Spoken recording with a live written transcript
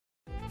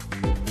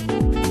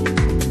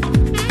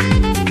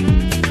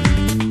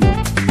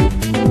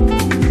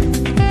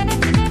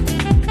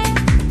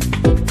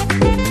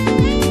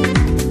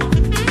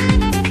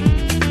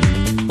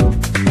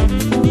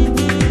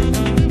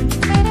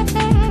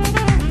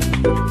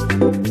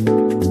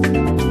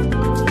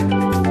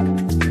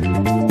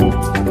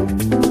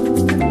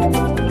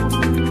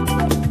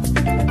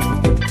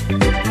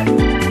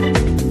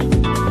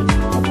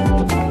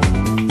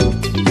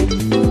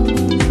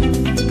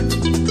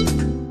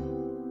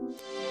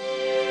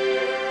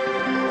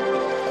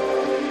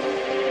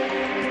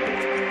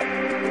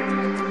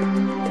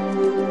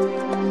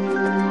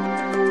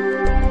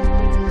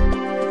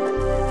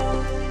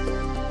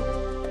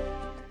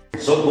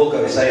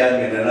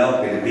Bisaya, Mindanao,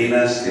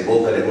 Pilipinas,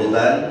 Cebu,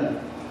 kalibutan.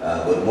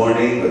 Good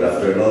morning, good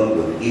afternoon,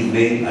 good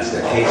evening, as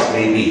the case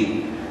may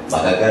be.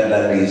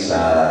 Magaganda rin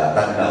sa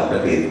takna o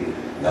kapit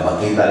na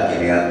makita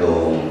kini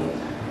atong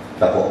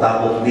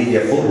Tapok-Tapok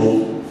Media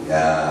Forum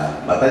na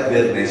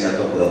matag-birne sa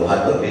itong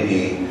pagabuhaton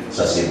din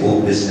sa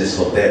Cebu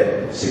Business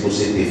Hotel, Cebu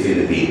City,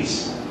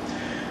 Philippines.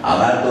 Ang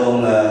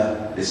atong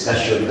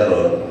discussion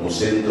karon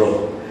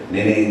musentro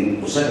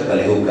nining usa ka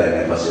kalihukan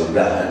nga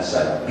pasiugdahan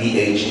sa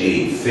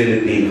PHA,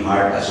 Philippine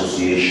Heart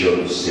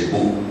Association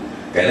Cebu.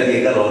 Kaya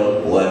lagi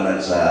karon buwan man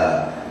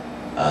sa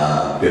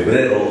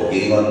Pebrero,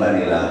 giingon man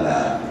nila nga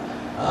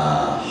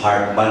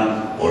Heart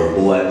Month or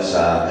buwan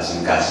sa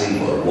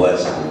kasing-kasing or buwan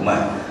sa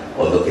gugma.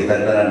 Although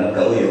kita tanan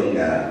magkauyon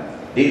nga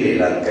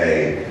dili lang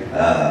kay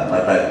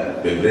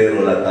matag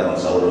Pebrero lang ta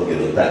magsaulog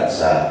gilutan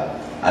sa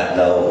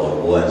adlaw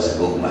or buwan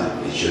sa gugma.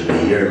 It should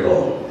be year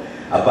long.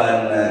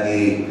 Apan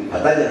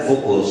ihatagan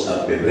focus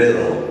ang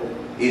Pebrero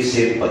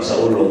isip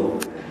pagsaulog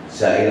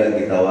sa ilang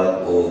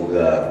gitawag og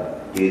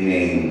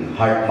kining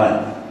Heart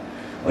Month.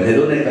 O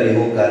doon ay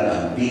kalihukan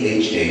ang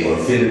PHA or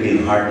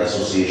Philippine Heart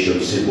Association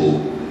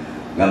Cebu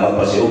nga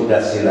magpasiugda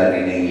sila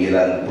nining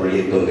ilang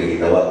proyekto nga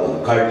gitawag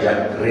og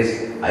cardiac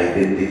risk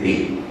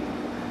identity,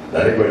 the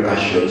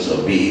repercussions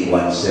of being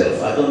oneself.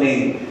 Ato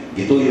ning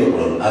gituyo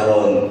ron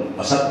aron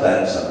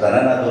masabtan sa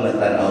tanan nato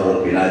nagtan-aw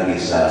ron pinagi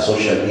sa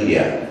social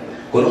media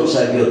kung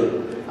unsa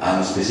gyud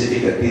ang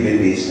specific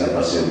activities nga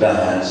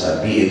pasiugdahan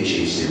sa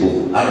PHA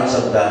Cebu aron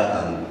sabta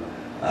ang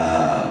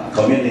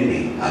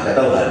community, ang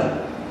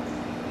katawhan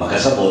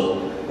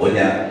makasabot o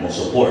niya mo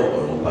support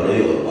o mo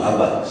paluyo o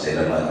maabang sa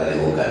ilang mga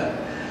kalihukan.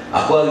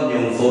 Ako ang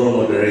inyong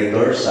forum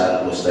moderator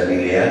sa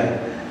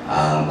Costanilla.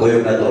 Ang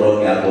kuyog na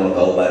turon nga akong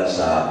kauban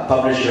sa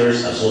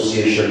Publishers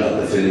Association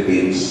of the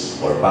Philippines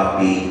or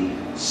PAPI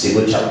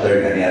Cebu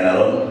Chapter nga niya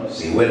naron,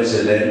 si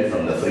Wenceslin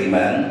from the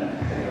Freeman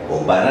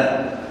o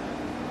Banat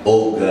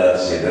o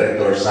si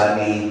Director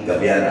Sunny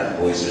Gabiana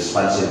who is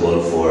responsible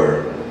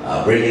for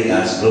bringing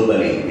us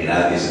globally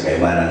pinagi sa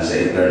kaymanan sa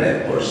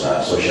internet or sa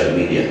social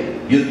media,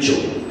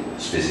 YouTube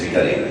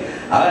specifically.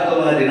 Ang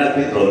ato mga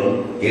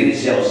dinapitron, kini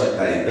siya usa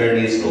ka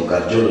internist o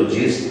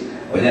cardiologist,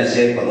 o niya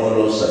siya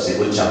pangulo sa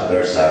Cebu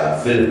Chapter sa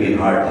Philippine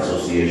Heart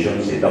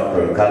Association, si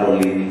Dr.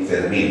 Caroline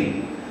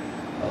Fermin.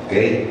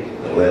 Okay?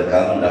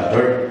 Welcome,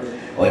 Doctor.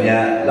 O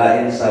niya,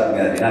 lain sa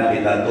nga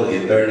dinapit nato,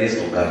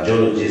 internist o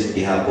cardiologist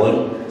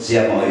ihapon,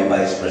 siya mga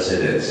Vice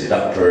President, si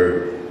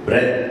Dr.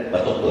 Brett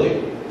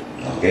Batoktoy.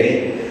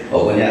 Okay?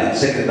 O niya, ang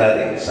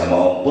Secretary sa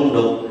mga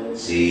pundok,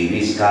 si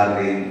Miss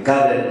Karen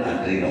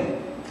Andrino.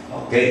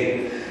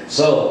 Okay?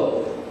 So,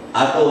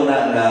 ato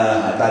na nga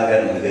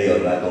hatagan ng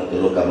gayon atong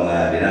tulog ka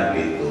mga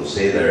dinapit to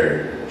say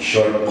their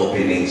short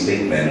opening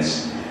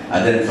statements,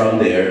 and then from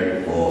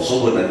there,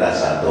 sugod na ta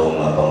sa atong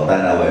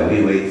pangutana while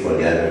we wait for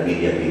the other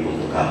media people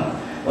to come.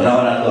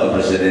 Una-una to ang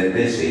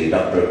Presidente, si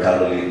Dr.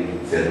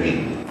 Caroline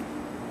Fermin.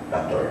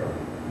 Doctor.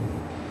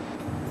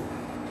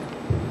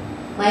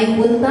 May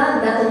buntag,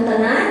 datong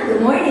tanan.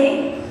 Good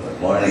morning. Good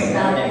morning.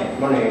 Good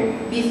morning.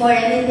 Before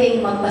anything,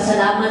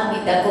 magpasalamat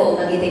gid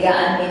ako nga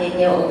gitigaan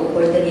ninyo og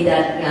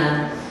oportunidad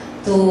nga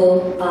to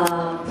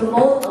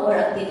promote our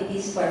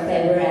activities for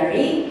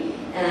February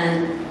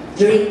and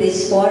during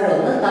this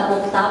forum,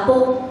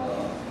 Tapok-Tapok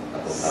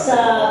sa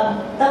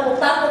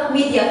Tapok-Tapok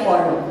Media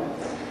Forum.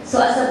 So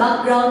as a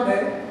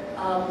backgrounder,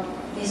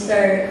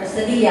 Mr.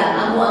 Costanilla,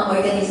 ang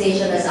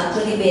organization has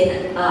actually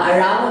been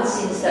around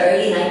since the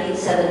early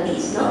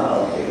 1970s.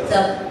 No? Okay.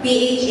 The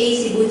PHA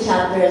Cebu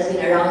Chapter has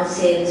been around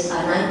since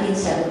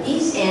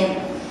 1970s, and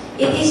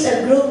it is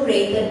a group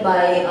created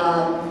by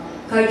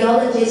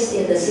cardiologists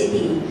in the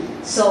city.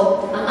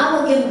 So, ang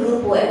among yung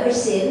grupo ever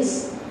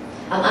since,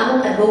 ang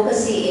among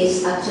advocacy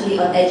is actually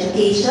on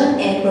education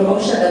and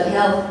promotion of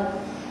health.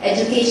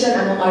 Education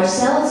among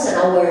ourselves and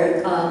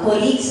our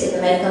colleagues in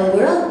the medical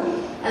world,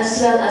 as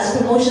well as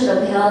promotion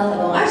of health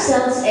among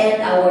ourselves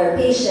and our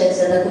patients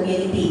and the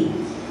community.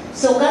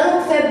 So,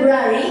 karong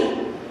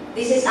February,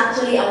 this is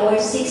actually our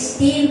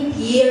 16th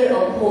year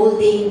of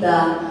holding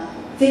the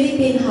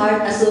Philippine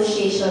Heart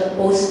Association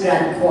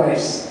Postgrad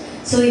course.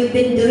 So we've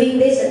been doing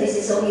this, and this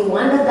is only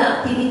one of the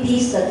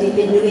activities that we've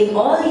been doing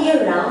all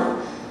year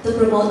round to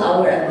promote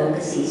our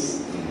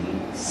advocacies.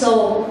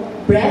 So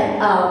Brett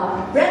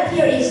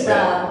here is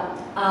the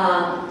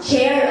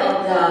chair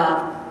of the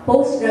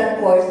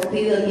postgrad course that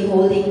we will be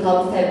holding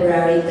come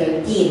February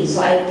 13.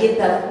 So I'll give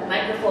the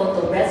microphone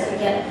to Brett so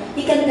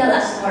he can tell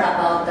us more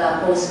about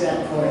the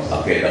postgrad course.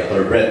 Okay,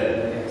 Dr. Brett.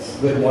 Yes.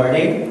 Good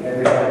morning,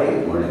 everybody.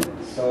 Good morning.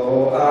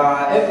 So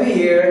every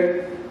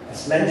year,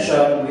 as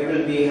mentioned, we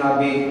will be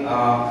having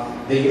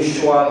the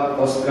usual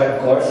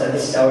postgrad course, and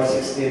this is our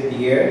 60th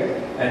year,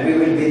 and we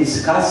will be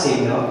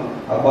discussing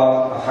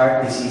about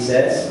heart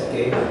diseases,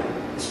 okay,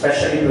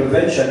 especially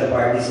prevention of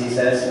heart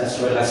diseases as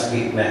well as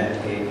treatment.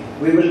 Okay,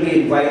 we will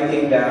be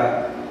inviting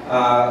the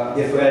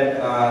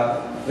different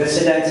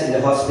residents in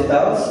the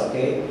hospitals,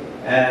 okay,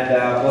 and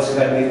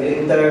postgraduate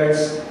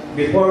interns.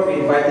 Before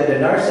we invited the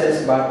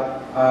nurses,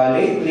 but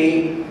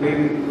lately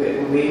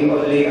we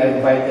only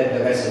invited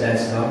the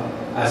residents,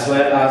 as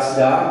well as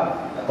the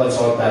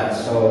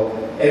consultants. So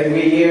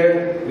every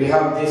year we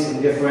have this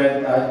in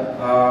different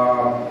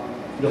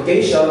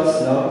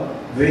locations, no,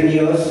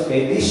 venues.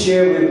 Okay, this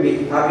year we'll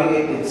be having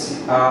it in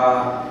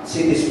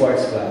City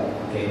Sports Club.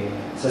 Okay,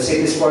 so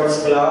City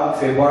Sports Club,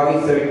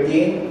 February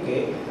 13,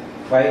 okay,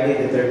 Friday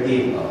the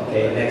 13th,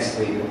 okay, next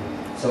week.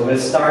 So we'll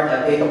start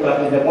at 8 o'clock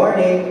in the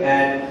morning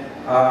and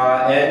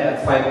end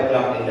at 5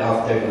 o'clock in the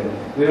afternoon.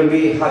 We will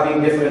be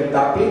having different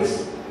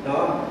topics,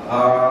 no?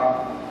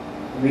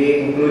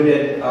 We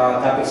included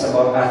topics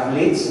about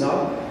athletes,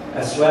 no?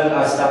 As well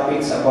as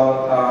topics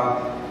about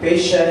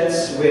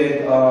patients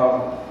with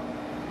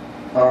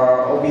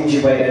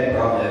OBGYN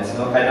problems,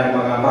 no? Kanang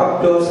mga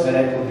mabdos,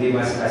 kanang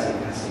problema sa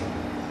kasing-kasing.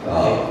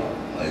 Okay?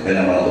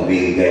 Kanang mga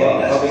OBGYN.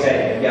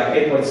 OBGYN, yeah,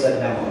 pinpoints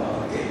na mo.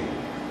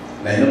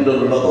 Nainom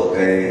doon ako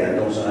kay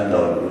anong sa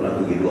adlaw kung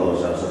ako giduaw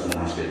sa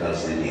mga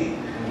hospitals din.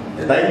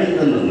 The timing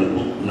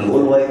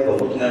nag-all-white pa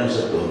put nga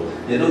sa to.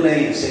 Doon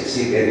ay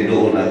sexy kay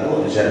doon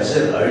ako. Siya,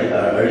 sir,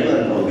 are you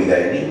an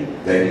OB-GYN?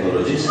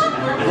 Gynecologist?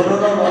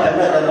 No, I'm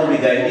not an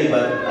OB-GYN,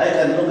 but I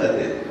can look at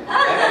it.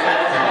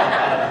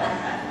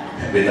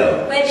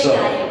 Bitaw. So,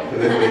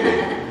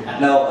 pwede.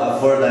 Now,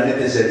 for the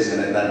netizens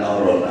na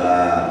nagtanaw ron,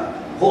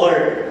 who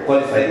are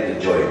qualified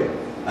to join?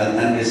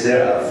 And is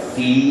there a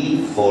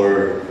fee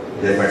for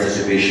the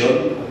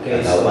participation? Okay,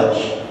 and how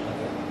much?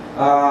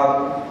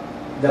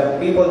 The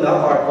people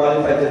now are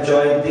qualified to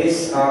join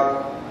this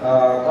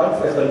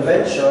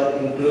convention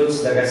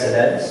includes the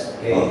residents,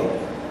 okay,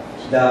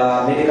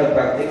 the medical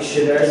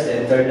practitioners,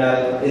 the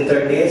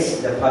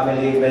internists, the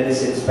family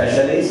medicine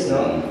specialists,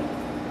 no?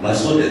 Mga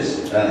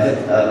students,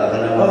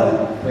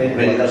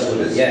 medical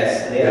students.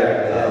 Yes, they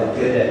are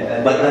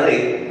included. But the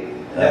rate,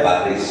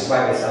 Paris.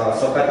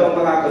 So katong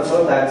mga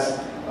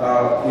consultants,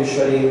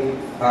 usually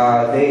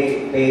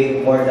they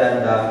pay more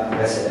than the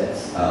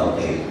residents.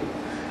 Okay.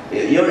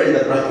 You're in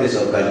the practice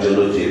of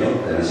cardiology, no?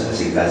 Kana sa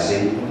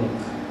kasing-kasing.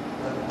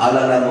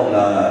 Alam na mo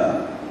nga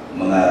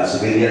mga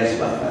civilians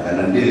ba,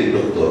 kanang dili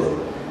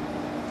doktor,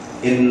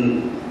 in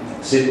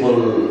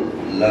simple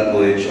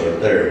language or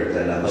term,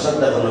 kana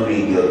basag na ko ng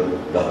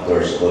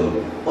doctors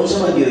kung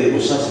sa mga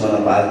usas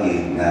mga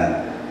pagi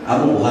nga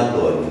atong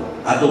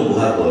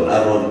buhaton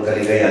aron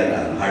kaligayan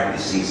ang heart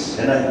disease.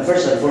 Kana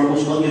first and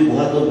foremost mo yung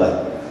buhaton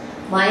ba?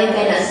 May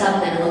kind of some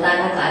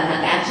nanungutana ka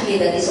anak.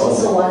 Actually, that is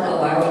also one of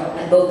our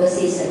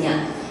advocacies.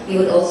 Niya. We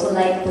would also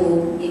like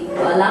to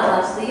allow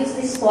us to use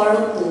this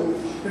forum to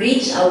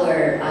reach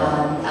our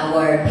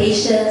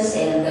patients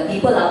and the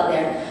people out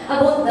there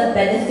about the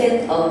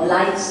benefit of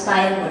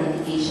lifestyle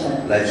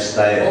modification.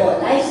 Lifestyle.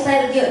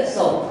 Lifestyle yun.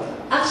 So,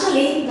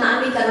 actually,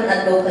 naami karon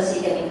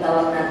advocacy kaming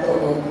tawag na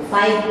to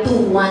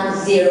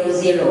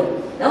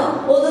 52100.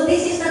 No? Although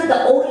this is not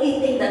the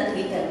only thing that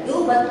we can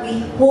do, but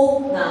we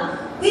hope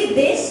na with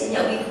this,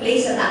 we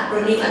place an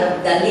acronym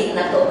of dalit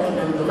na to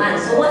hinumduman.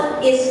 So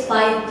what is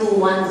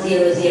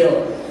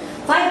 52100?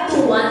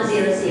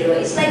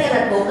 52100 is like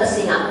an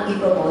advocacy nga akong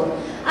i-promote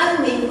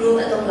ang improve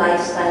atong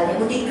lifestyle,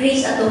 mo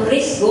decrease atong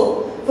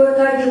risko for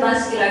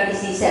cardiovascular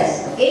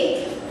diseases.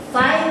 Okay?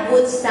 5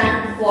 would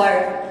stand for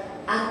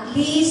at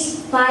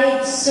least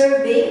 5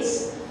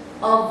 servings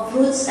of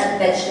fruits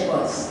and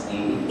vegetables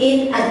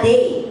in a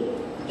day.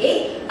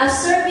 Okay? A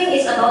serving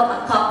is about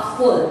a cup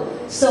full.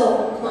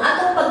 So, kung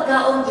atong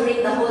pagkaon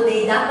during the whole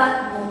day,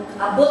 dapat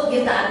abot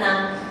yun ng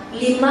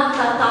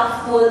 5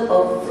 cup full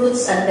of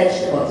fruits and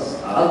vegetables.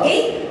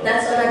 Okay?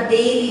 That's on a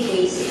daily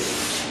basis.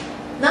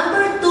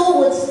 Number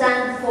 2 would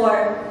stand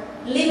for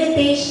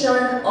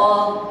limitation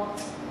of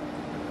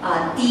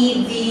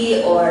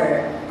TV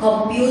or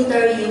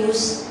computer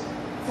use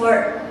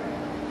for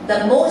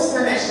the most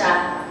na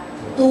siya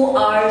 2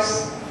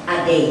 hours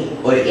a day.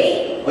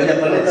 Okay?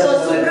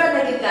 So, sobra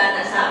na ka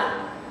na sa?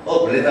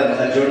 Palitan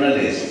mga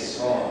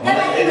journalists.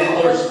 Mga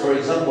editors, for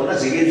example,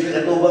 sige,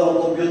 katubang ang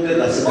computer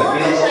na sa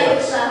na siya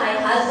sa high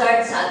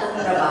hazard sa atong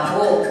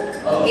trabaho.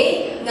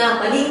 Okay?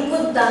 Nga,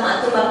 malingkod ta,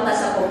 matubang ta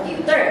sa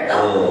computer.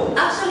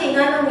 Actually,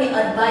 nga nang may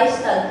advice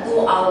na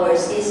 2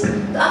 hours is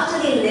to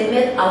actually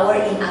limit our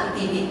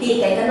inactivity.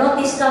 Kaya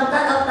ka-notice kang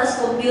tanaw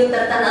tas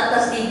computer, tanaw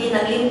tas TV,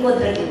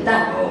 naglingkod rin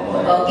kita.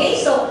 Okay?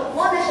 So,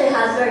 mo na siya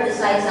hazard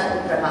sa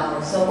atong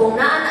trabaho. So, kung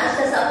naana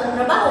siya sa atong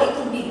trabaho, it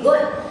would be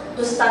good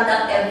to stand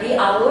up every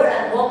hour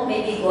and walk,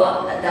 maybe go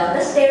up and down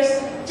the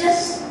stairs,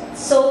 just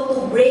so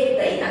to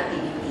break the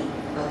inactivity.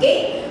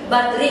 Okay?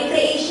 But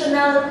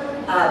recreational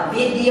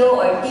video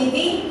or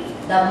TV,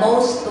 the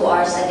most 2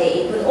 hours a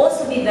day. It will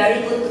also be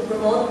very good to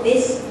promote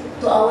this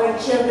to our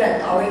children,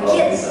 to our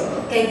kids.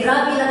 Kaya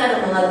grabe lang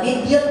mga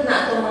video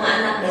na itong mga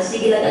anak na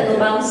sige lang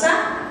atubang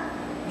sa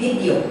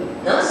video.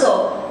 No?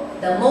 So,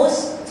 the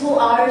most 2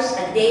 hours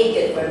a day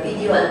good for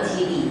video and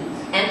TV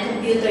and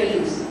computer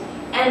use.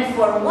 And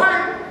for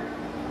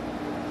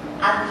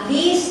at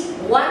least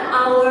 1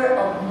 hour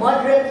of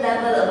moderate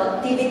level of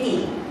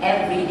activity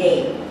every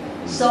day.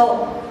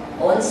 So,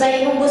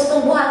 unsay imong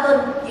gustong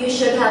buhaton, you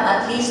should have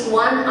at least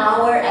 1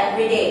 hour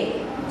every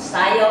day.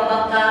 Sayaw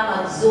ba ka,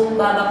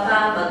 mag-zumba ba ka,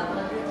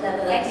 mag-moderate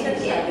level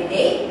activity every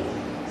day.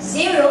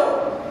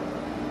 0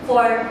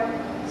 for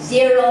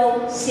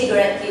zero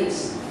cigarette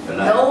use.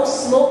 No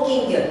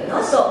smoking yun.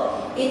 No? So,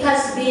 it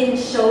has been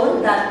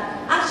shown that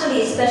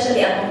actually,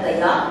 especially among the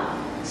young,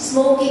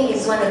 smoking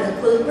is one of the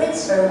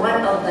culprits or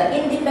one of the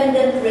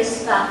independent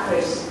risk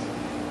factors.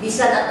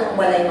 Bisan atong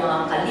walay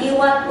mga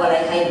kaliwat,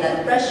 walay high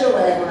blood pressure,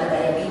 walay mga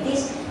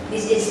diabetes.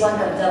 This is one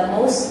of the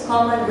most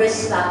common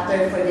risk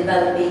factor for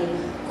developing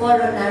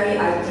coronary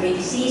artery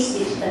disease,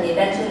 which can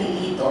eventually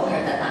lead to a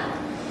heart attack.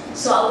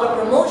 So our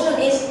promotion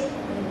is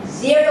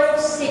zero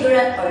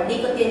cigarette or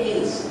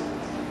nicotine use.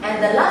 And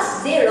the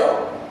last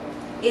zero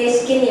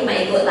is kini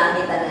maigo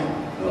tani tanan.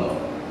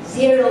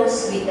 Zero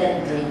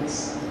sweetened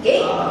drinks.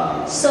 Okay?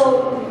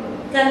 So,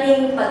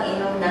 kaning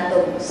pag-inom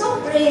nato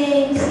soft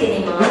drinks,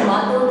 kini mga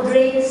bottled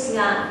drinks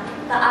nga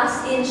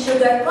taas in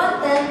sugar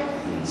content.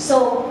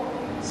 So,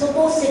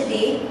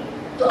 supposedly,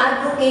 to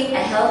advocate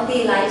a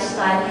healthy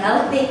lifestyle,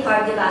 healthy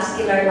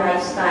cardiovascular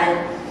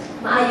lifestyle,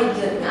 maayo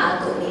yun nga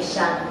ato ni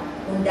siya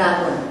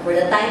undamon. For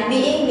the time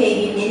being,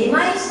 maybe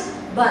minimize,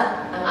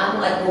 but ang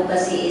among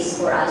advocacy is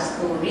for us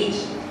to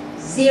reach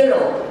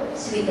zero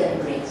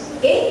sweetened drinks.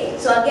 Okay?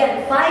 So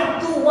again,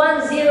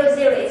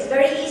 52100. It's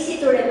very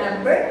easy to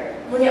remember.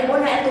 Muna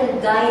itong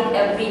guide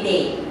every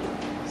day.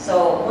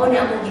 So,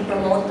 muna akong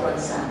i-promote ron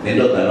sa...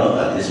 Nindot na, no?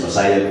 At least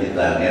masayang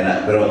kita nga na.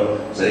 Pero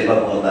sa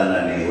iba punta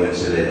na ni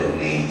Wencelet o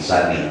ni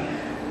Sunny,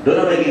 doon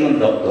na magiging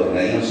doktor,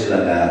 ngayon sila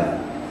nga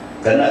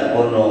kana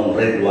po nung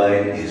red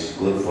wine is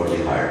good for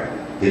the heart.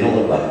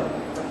 Tinuod ba?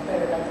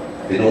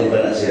 Tinuod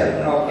ba na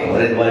siya? Okay.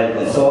 Red wine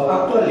ko. So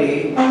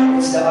actually,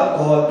 it's the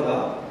alcohol, no?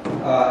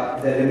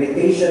 The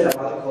limitation of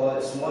alcohol,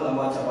 small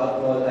amounts of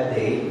alcohol a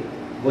day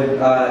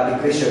would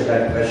decrease your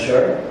blood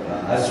pressure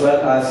as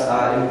well as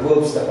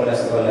improves the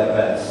cholesterol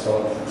levels.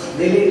 So,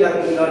 dili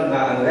lang inon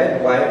nga ang red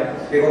wine,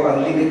 pero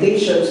ang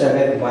limitation sa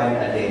red wine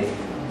a day.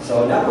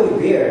 So, napoy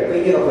beer,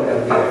 pwede ako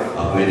ng beer.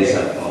 Pwede sa...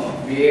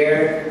 Beer,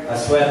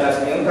 as well as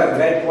yung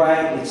red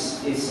wine,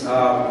 it's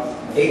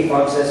 8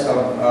 ounces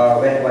of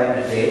red wine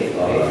a day.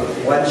 Okay?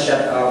 1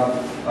 shot of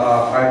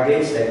hard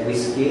drinks like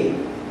whiskey,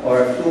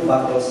 or 2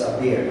 bottles of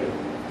beer.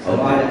 So,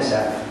 ano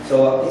siya.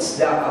 So, it's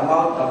the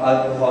amount of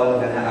alcohol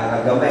na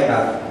naagamay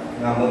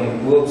nga mo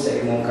improve sa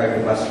imong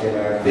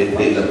cardiovascular. Di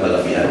lang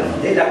pala yan.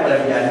 Di lang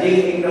pala yan.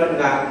 Di ignon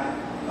nga,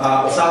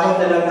 usahon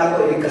na lang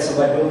ako ilig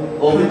kasabado.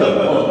 O,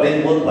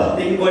 benbon ba?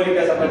 Di ko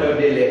ilig kasabado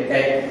dili.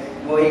 Kaya,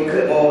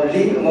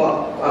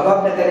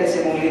 above na ka rin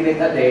sa imong limit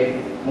na day,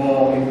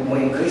 mo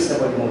increase na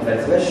po yung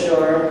blood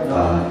pressure,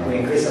 no? Mo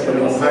increase na po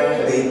yung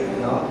heart rate,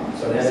 no?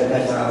 So,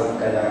 nalagay sa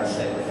kada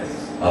side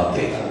effects.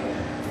 Okay.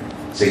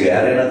 Sige,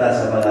 ari na ta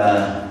sa mga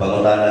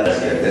pangutana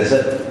kasi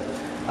interested.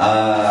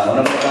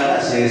 Unang pangutana,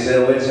 si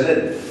Sir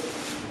Wencelet.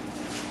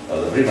 O,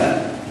 the free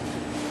man.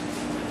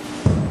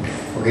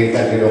 Okay,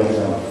 thank you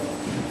sa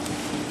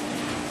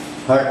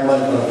Heart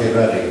Month of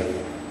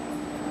February.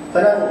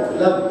 Parang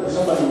sa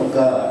man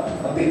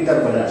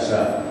magka-apiktar ba na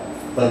sa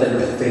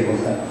pagdadagtay mo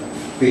ka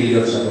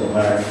failure sa itong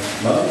heart?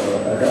 Ano?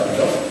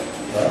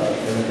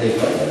 Namatay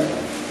ba?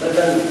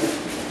 Talagang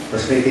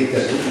frustrated ka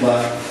sa uma.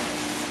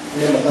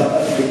 Hindi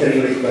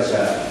maka-deteriorate ba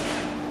sa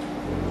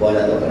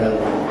wala ito ka ng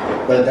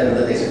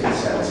pagdadagtay natin sa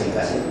pisa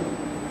kasing-kasing?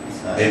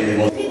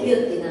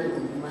 Tribute din ang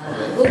gugma.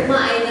 Gugma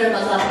either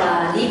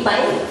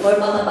makapalipay or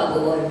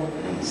makapag-uon.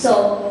 So,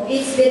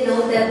 it's been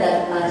noted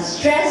that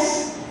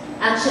stress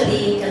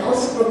actually can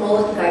also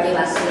promote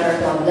cardiovascular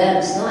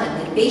problems, no? And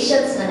in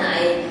patients na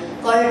naay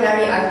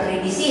coronary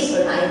artery disease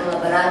or naay mga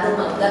baradong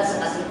mga ugat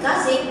sa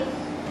kasing-kasing,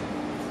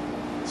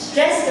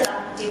 stress can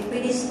actually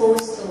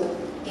predispose to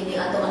kini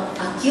ato ang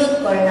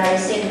acute coronary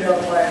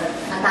syndrome or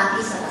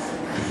atake sa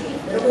kasing-kasing.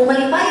 Pero kung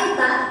malipayon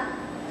ta,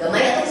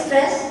 gamay atong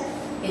stress,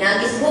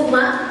 pinagis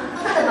gugma,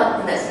 makatabang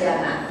ko na siya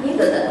na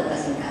nindot atong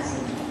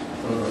kasing-kasing.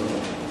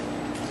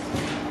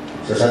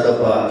 So sa ito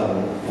pa,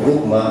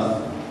 gugma,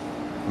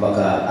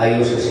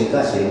 maka-ayos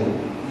kasing-kasing,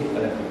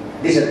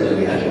 di sa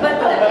talabihan. Iban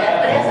pala yan,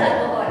 parehas sa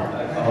alcohol.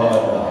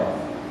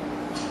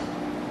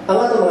 Ang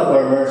ating mga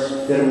farmers,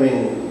 firming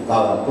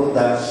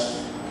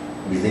prutas,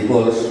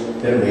 vegetables,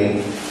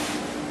 firming,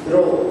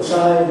 pero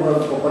usahay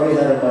mo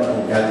papareha naman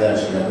ang dagan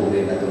sa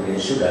natubig na tubig ng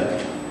syudad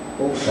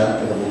o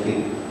sa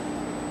tagabukid.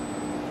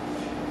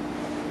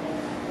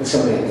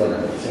 Sa mga ito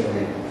na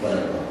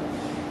ito.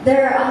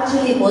 There are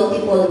actually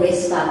multiple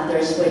risk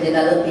factors for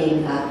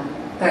developing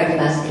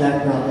cardiovascular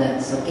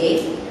problems,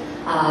 okay?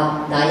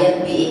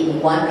 Diet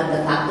being one of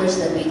the factors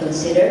that we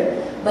consider,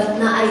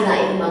 but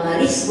naay-laing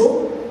mga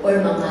risgo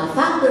or mga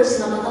factors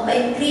na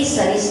makapa-increase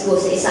sa risgo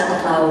sa isa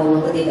ka tao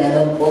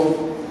mag-develop both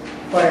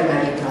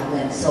coronary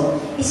problems. So,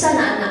 isa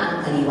na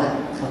ang kaliwat.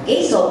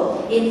 Okay? So,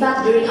 in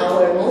fact, during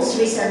our most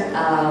recent,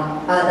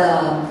 the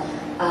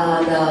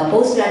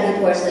postgraduate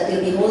course that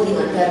we'll be holding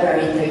on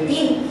February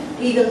 13,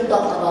 we will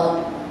talk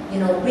about,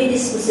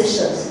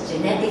 predispositions,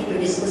 genetic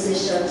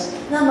predispositions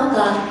na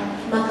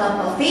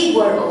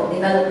maka-favor of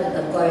development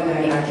of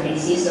coronary artery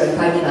disease or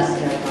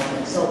cardiovascular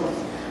problems. So,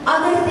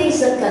 other things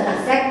that can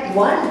affect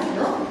one,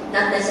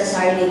 not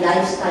necessarily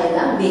lifestyle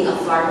lang, being a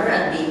farmer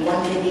and being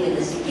one living in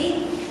the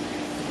city.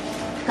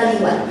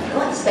 kaliwat.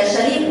 No?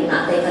 Especially kung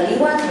naatay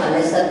kaliwat, mga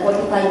less than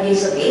 45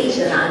 years of age,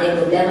 na naanay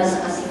problema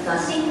sa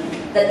kasing-kasing,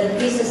 that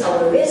increases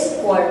our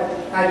risk for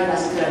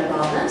cardiovascular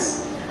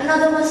problems.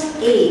 Another one's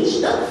age.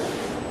 No?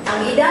 Ang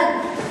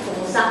edad,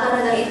 kung saka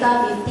na ng ita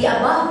 50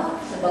 above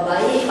sa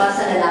babae,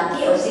 sa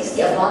lalaki, or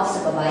 60 above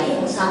sa babae,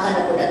 kung saka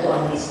na po na ito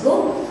ang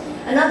risko.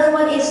 Another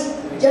one is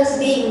just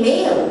being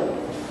male.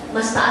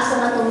 Mas taas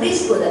naman itong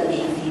risko than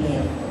being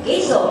female.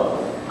 Okay, so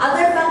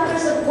other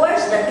factors, of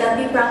course, that can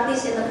be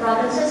practiced in the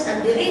provinces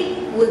and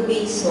living would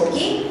be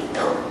smoking,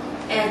 no?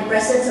 And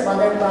presence of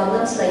other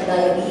problems like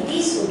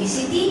diabetes,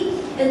 obesity,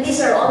 and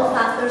these are all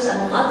factors,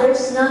 among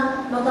others,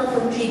 na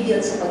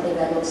makakontribute sa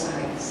pag-develop sa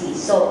heart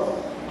disease. So,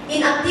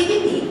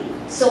 inactivity.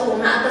 So, kung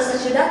naata sa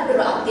syudad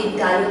pero active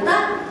kayo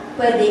ta,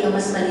 pwede nga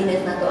mas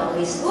malimit na to ang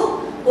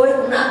risko. Or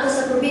kung naata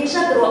sa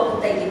probinsya pero ako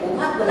tayo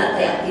gibuhat, wala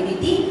tayo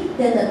activity,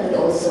 then that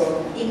will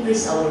also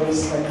increase our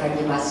risk for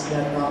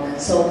cardiovascular problems.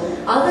 So,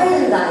 other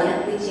than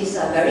diet, which is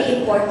a very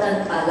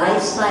important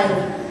lifestyle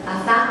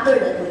factor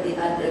that will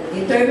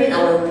determine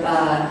our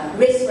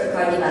risk for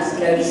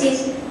cardiovascular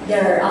disease,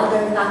 there are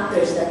other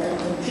factors that can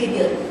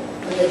contribute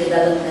to the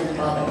development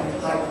of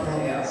heart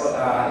problems.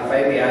 If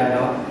I may add,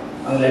 no?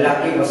 Ang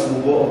lalaki mas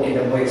mubo o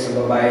kinabuhi sa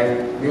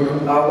babae.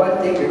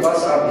 One thing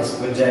because of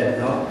estrogen,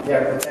 no? They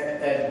are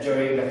protected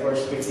during the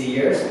first 50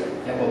 years.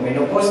 Yan po,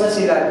 menopause na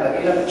sila, ang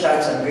ilang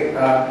chance of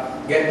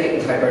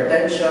getting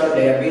hypertension,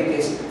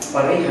 diabetes,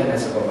 pareha na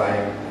sa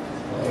babae.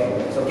 Okay.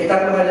 So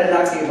kita mga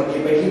lalaki,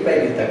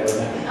 maglipay-lipay kita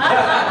ko na.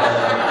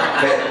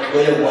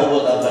 Kung yung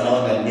mabot ang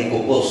panahon ng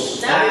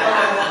mikupos.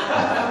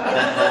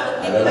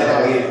 Ang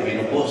lalaki,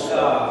 minupos.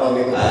 Ang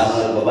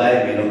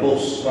babae,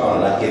 minupos.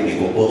 Ang lalaki,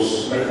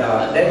 mikupos.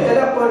 Then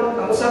kada po,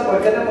 ang usap po,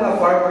 kada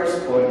mga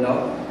farmers po,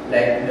 no?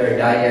 Like their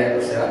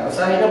diet,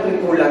 usahin na po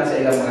kulang sa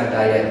ilang mga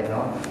diet,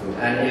 no?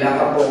 And ilang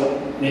ka po,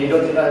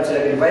 nindot na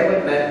sa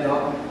environment,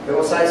 no?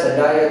 Pero usahin sa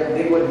diet,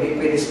 they would be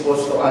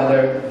predisposed to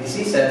other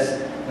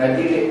diseases na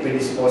dili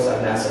predisposed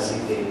ang nasa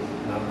city,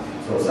 no?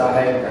 So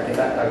usahin,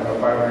 kakita tag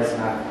farmers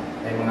na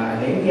may mga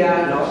anemia,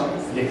 no?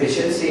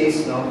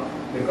 Deficiencies, no?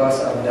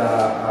 Because of the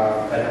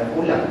kanang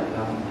kulang,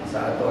 no?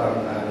 Sa ato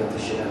ang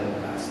nutritional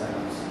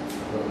status.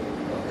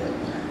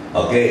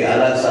 Okay,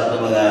 alang sa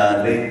ato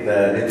mga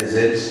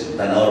netizens,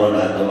 tanaw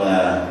na ato mga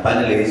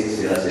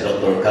panelists, sila si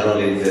Dr.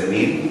 Caroline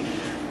Fermin,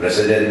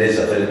 Presidente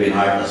sa Philippine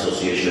Heart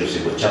Association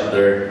Cebu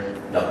Chapter,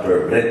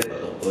 Dr. Brett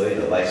Patukoy,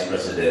 the Vice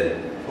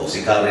President, o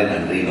si Karen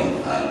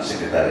Andrino, ang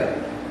Secretary.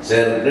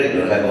 Sir Brett,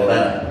 yung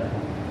nakakutan.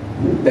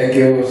 Thank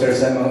you, Sir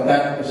Sam.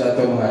 Mautan ko sa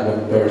ato mga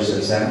doktor,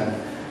 Sir Sam.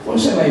 Kung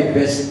sa may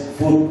best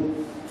food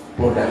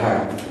for the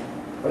heart,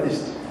 what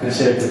is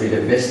considered to be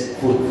the best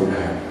food for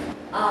the heart?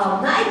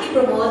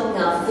 Na-promote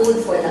na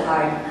food for the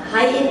heart.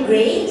 High in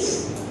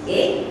grains,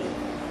 okay?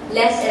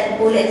 Less in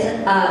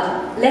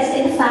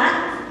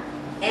fat,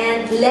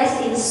 and less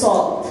in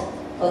salt.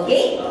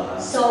 Okay?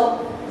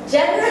 So,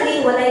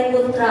 generally, walay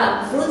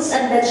kontra fruits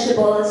and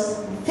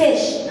vegetables,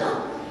 fish,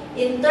 no?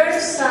 In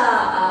terms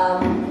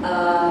sa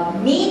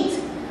meat,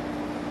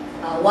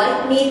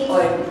 white meat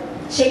or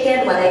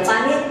chicken, walay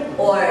panit,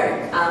 or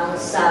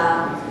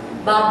sa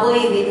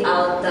baboy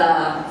without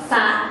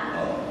fat,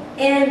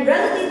 and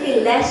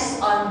relatively less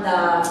on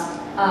the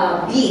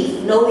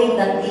beef, knowing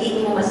that dili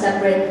mo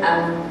ma-separate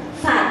ang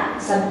fat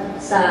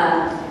sa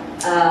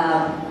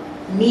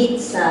meat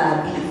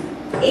sa beef.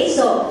 Okay,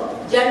 so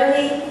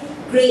generally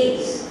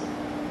grains,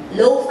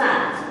 low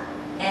fat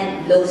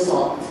and low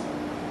salt.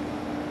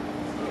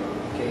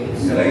 Okay.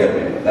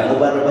 Sarayap.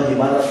 Kano ba na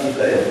himalat mo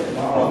kayo?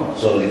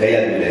 So,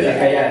 likayan nila.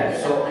 Likayan.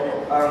 So,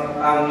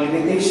 ang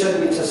limitation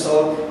with sa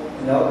salt,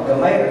 no,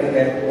 gamay ka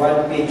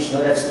 1 pinch,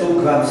 no, that's 2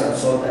 grams of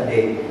salt a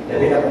day.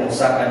 Labi na kung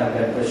saka ng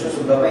blood pressure.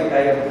 So, gamay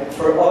kayo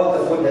for all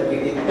the food that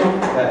we eat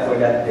for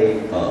that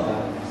day.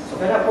 So,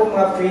 kana po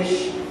mga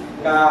fish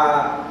na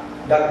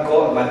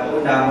dagko,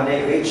 matuna,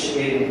 may rich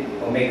in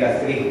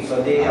omega-3.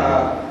 So, they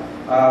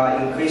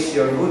increase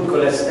your good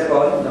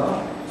cholesterol,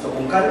 no? So,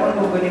 kung kanon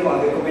mo gani mo,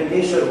 ang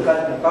recommendation,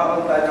 kung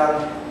paon ka ng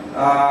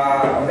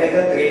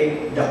omega-3,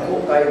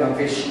 dako kayo ng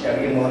fish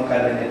ang imuhang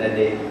kanon in a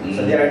day.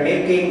 So, they are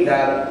making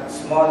the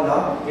small,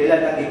 no?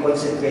 Ilan ang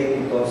i-concentrate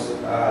in those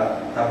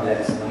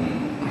tablets, no?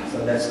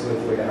 So, that's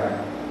good for the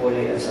heart.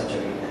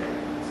 Polyunsaturated.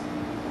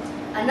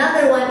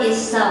 Another one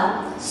is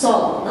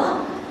salt,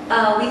 no?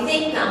 We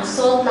think ang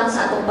salt lang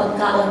sa atong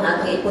pagkaon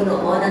na atong ipuno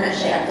mo na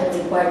siya atong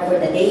required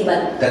for the day,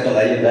 but Katong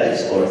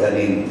iodized or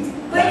kanin?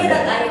 pwede na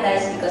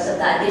iodized because of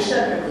the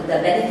addition or the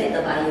benefit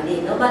of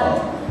iodine, no?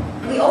 But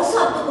we also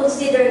have to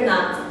consider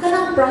na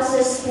kanang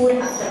processed food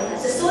actually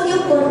has a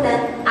sodium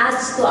content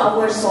adds to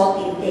our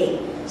salt intake.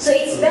 So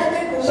it's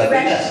better kung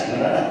fresh.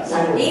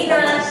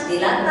 Sardinas,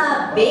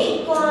 dilata,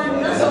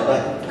 bacon, no? So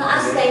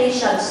taas kayo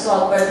siya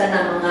salt or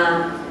kanang mga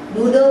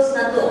noodles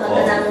na to, nga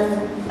kanang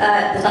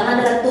butangan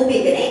na lang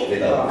tubig,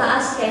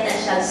 taas kayo na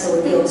siya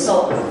sodium.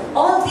 So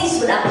all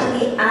this would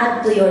actually add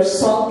to your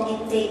salt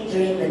intake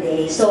during the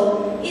day.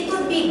 So it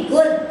would be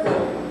good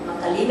kung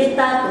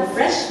makalimita to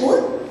fresh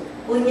food.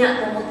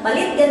 Kunya, kung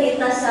magpalit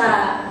ganita sa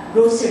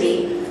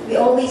grocery, we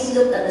always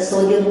look at the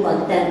sodium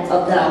content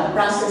of the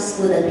processed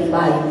food that we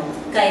buy.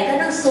 Kaya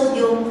kanang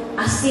sodium,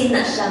 asin na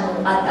siya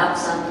mag-add up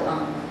sa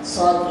ang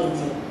salt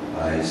intake.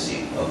 I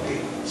see. Okay.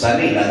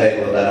 Sani,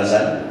 nagay ko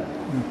tanasan?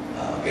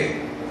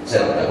 Okay.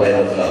 Sir, nakway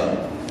na ito.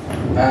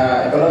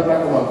 Ikaw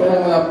lang ko, kung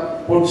mga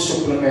food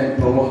supplement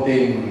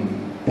promoting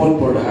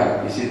food for the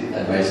heart, is it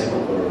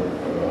advisable or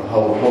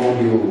how do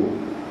you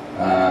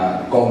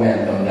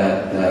comment on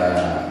that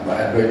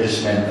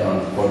advertisement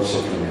on food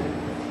supplement?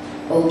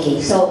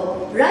 Okay, so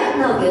right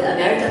now with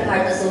American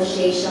Heart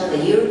Association, the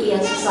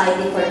European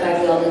Society for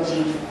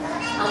Cardiology,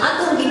 ang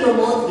atong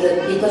gi-promote yun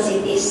because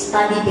it is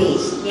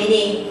study-based,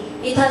 meaning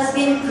it has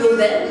been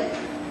proven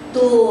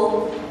to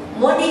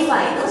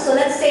modify. No? So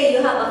let's say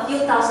you have a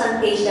few thousand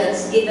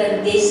patients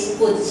given this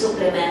food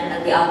supplement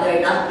and the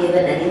other not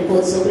given any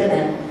food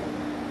supplement.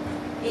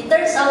 It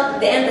turns out at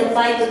the end of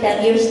 5 to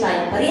 10 years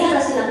time,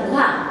 parihara silang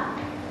duha.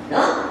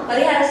 No?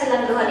 Parihara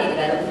silang duha,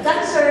 ni-develop of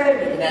cancer,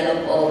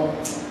 ni-develop of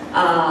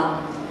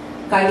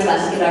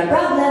cardiovascular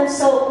problems.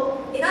 So,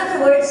 in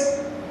other words,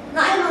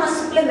 na ay mga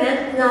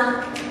supplement na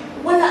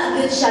wala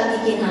yun siya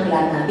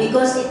gikinhanglan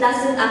because it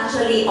doesn't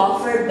actually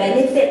offer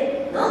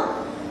benefit,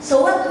 no? So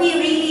what we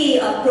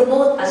really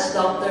promote as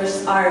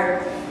doctors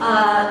are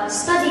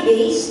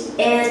study-based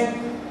and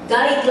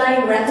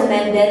guideline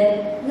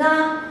recommended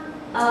na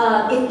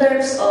in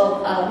terms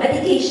of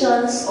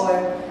medications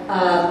or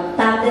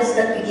tablets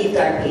that we give to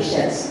our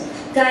patients.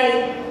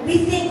 Kaya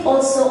we think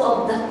also of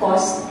the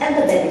cost and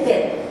the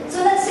benefit.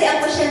 So let's say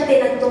ang pasyente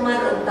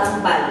nagtumar og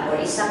tambal or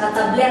isa ka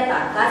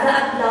tableta kada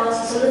adlaw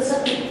sa sulod sa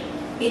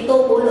 7-8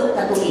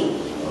 ka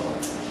tuig.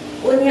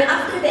 Unya,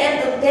 after the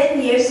end of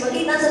 10 years,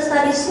 makita sa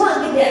studies,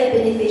 wag gid ay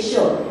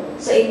benepisyo.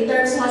 So in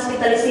terms of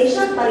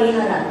hospitalization,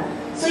 pariharan.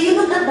 So you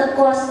look at the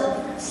cost of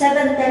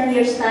 7-10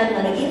 years time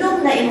na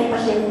nag-inom na imong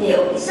pasyente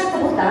o isa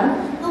ka butang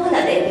na wala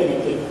na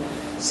benefit.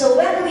 So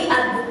when we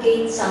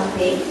advocate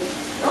something,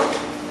 no,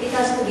 it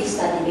has to be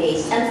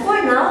study-based. And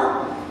for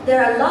now,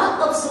 there are a lot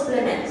of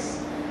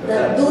supplements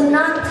that do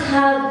not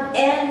have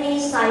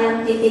any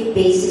scientific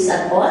basis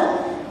at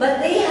all, but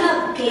they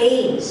have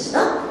claims,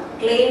 no?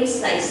 Claims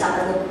na isa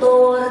ka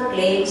doktor,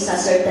 claims sa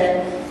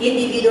certain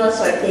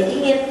individuals who are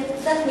taking it,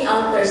 that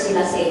ni-alter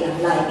sila sa ilang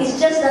life. It's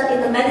just that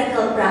in the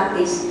medical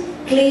practice,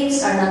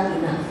 claims are not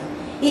enough.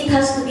 It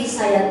has to be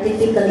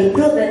scientifically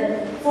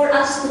proven for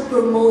us to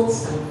promote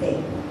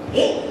something.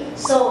 Okay?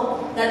 So,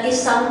 that is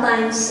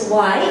sometimes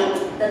why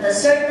that a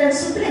certain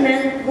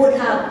supplement would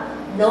have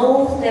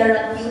no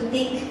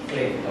therapeutic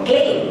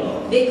claim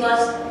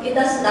because it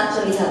doesn't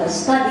actually have a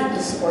study to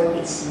support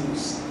its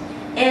use.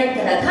 And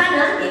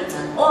kadaghanan, if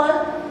not all,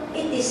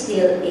 it is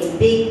still a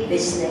big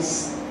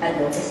business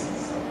advocacy.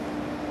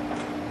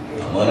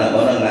 Muna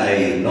na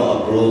ay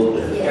no approved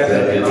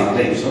therapeutic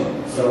claims, no?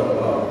 So,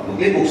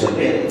 Maglibog sa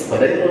bill,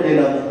 padayon din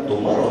ang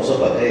tumaro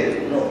sa ba,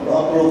 no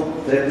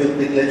approved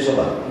therapeutic claims sa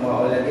ba?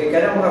 lagi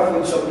ka mga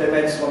food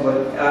supplements mo,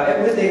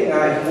 everything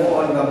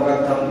himuon nga mga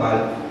tambal,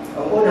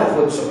 ang una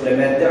food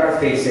supplement, there are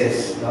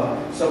phases, no?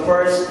 So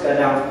first,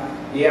 kanang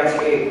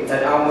iyaki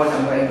tanamon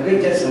ang mga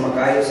ingredients na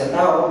makaayo sa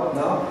tao,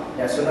 no?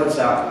 Sunod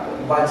sa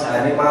uban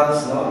sa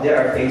animals, no? There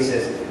are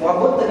phases.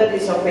 Muabot na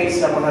ganit sa phase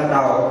sa mga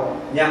tao,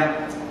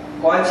 niya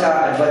kuan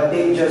siya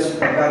advantageous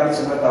paggamit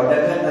sa mga tao.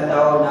 Daghan na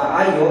tao na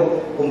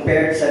ayo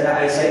compared sa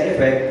na side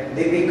effect,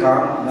 they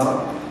become,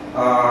 no?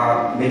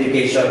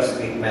 Medications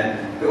treatment.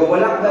 Pero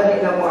wala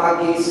gani na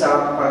moagi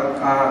sa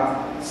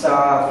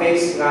sa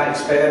phase nga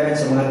experiment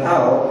sa mga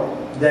tao,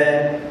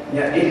 then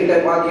dili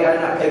kay moagi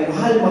ana kay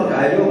mahal man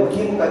kaayo.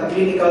 Maghimo ka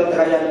clinical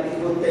trial, it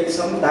would take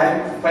some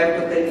time, 5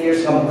 to 10 years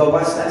nga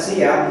magawas na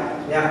siya.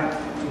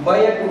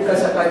 Bayad ko ka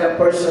sa kada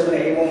person na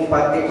imong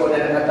patiko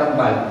na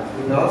nangatambal,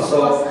 no?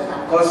 So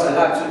cost a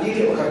lot. So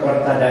dili mo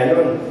kakwarta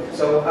dayon.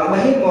 So ang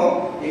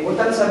mahimo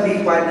ibutang sa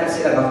big fund na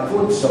sila nga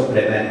food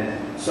supplement.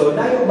 So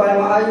nayuban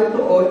maayo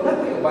tuod,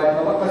 nayuban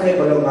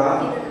mapakahibalo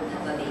nga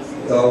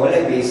wala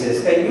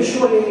basis. Kaya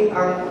usually,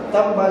 ang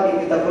tambal,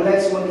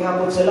 i-metabolize mo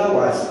nihapon sa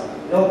lawas,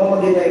 no,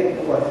 mamagintay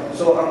ko.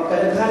 So, ang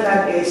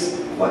kadaghanan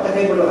is,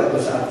 matagay mo lang ito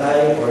sa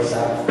atay or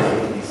sa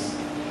fitness.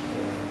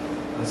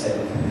 Ang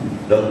second.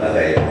 Dong,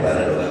 nagay,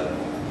 para doon.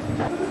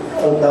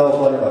 Ang tawag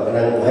ko na ba,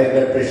 kanang high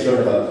blood pressure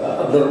na ba,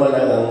 abnormal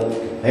na ang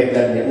high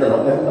blood niya,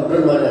 no,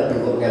 abnormal na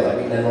tugok niya ba,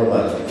 di na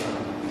normal.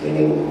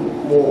 Kini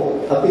mo,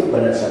 apit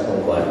ba na sa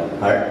tungkuan,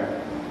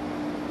 heart?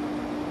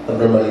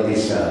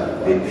 Abnormalities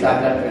sa blood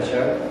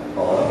pressure?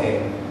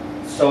 Okay.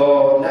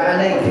 So,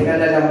 naanay, tingnan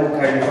na mo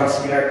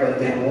cardiovascular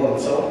continuum.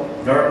 So,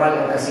 normal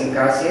ang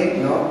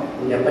kasing-kasing, no?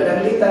 Yung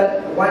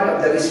pananglitan, one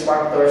of the risk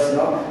factors,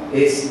 no,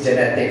 is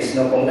genetics,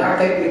 no? Kung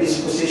nakakay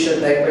predisposition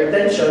to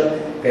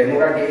hypertension, kaya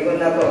mura giingon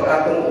na to,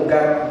 atong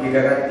ugat,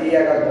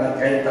 gigarantiya kag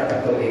mga 30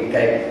 katuig.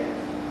 Kaya,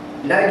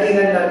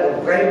 nagingan na to,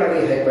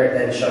 primary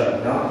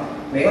hypertension, no?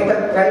 May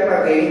untag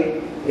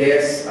primary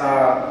is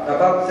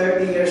about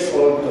 30 years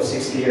old to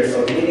 60 years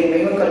old. Meaning,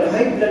 mayroon ka na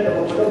high blood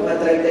na mapulog na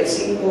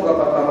 35 ka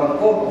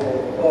papamangko.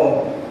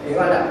 O, yung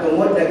anak,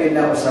 tungod na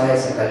ginausahay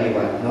sa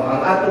kaliwat. No?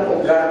 Ang atong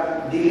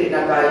ugat, dili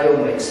na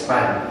kayo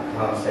ma-expand.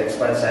 Sa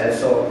expand side.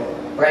 So,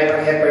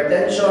 primary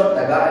hypertension,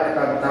 tagaan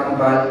na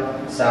tambal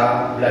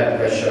sa blood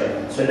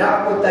pressure. So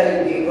naapod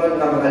tayo giingon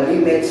nga mga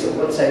limits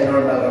sukod sa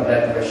normal nga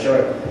blood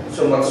pressure.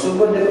 So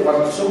magsugod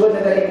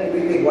na galing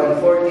bibig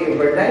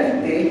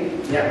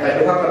 140/90, nya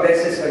kaduha ka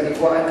beses nga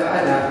gikuhaan ka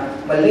ana,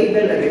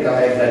 ma-label na ka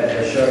high blood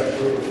pressure.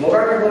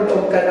 Mura ka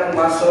gud ka ng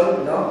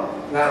muscle, no?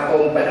 Nga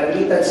kung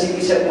pananglitan sige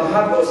siya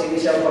mahabo,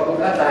 sige siya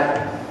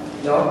pabugatan,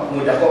 no?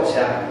 Mudako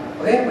siya.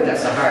 Okay, mula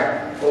sa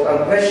heart. Kung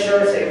ang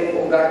pressure sa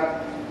imong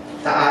ugat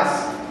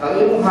taas, ang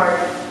imong heart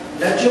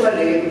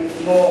naturally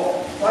mo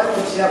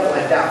paano siya mo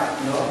adapt,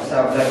 no,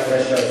 sa blood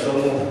pressure. So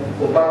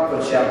ubak po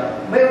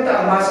siya. Mayroon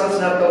ta ang muscles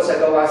na to sa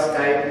gawas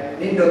kay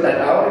nindo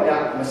tanaw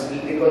na mas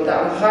likod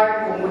ta ang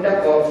heart kung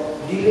mudako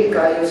dili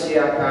kayo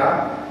siya ka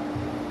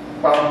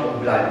pump of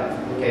blood.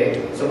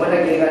 Okay? So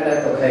managingan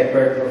na to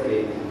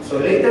hypertrophy.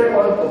 So later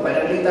on, kung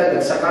pananglitan,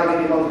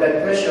 nagsakagin yung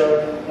blood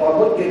pressure,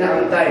 moabot din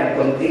na ang time,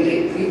 kung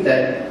dili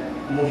treated,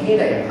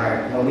 muhina yung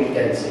heart,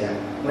 mawikan siya.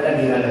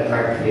 Managingan ng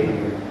heart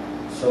failure.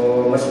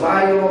 So mas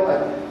maayo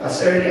at as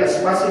early as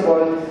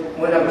possible,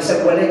 muna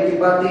bisag walay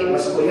gibati,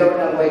 mas kuyaw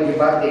ng way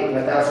gibati,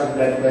 mataas ang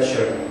blood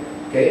pressure.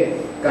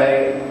 Okay?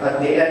 Kay at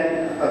the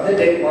end of the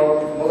day,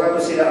 mga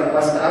to sila ang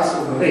mas taas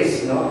ang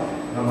risk, no?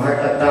 Ng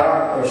heart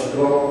attack or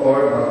stroke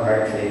or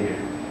heart failure.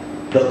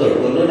 Doktor,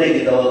 kung doon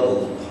ay gitawag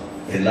o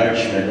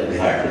enlargement of the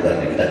heart, lugar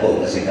na kita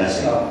ko,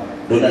 kasing-kasing,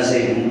 doon na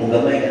siya yung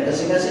gamay at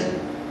kasing-kasing?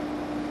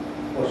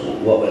 O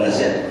suwa pa na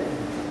siya?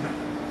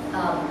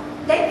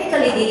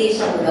 Technically, dili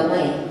siya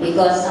gamay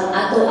because ang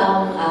ato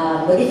ang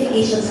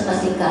modification sa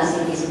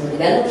kasing-kasing is mo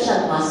develop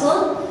siya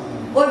muscle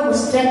or mo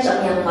stretch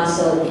ang iyang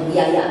muscle and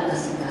biyaya ang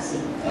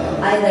kasing-kasing.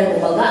 Either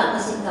mo baga ang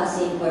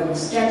kasing-kasing or mo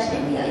stretch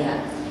ang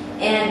biyaya.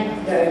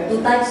 And there are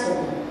two types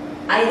of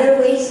either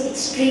ways,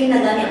 extreme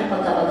na gani ang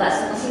pagkabaga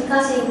sa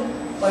kasing-kasing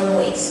or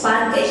mo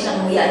expand kay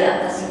siyang biyaya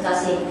ang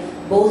kasing-kasing,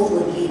 both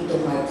would lead to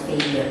heart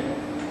failure.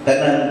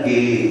 Kanang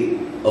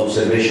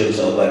observation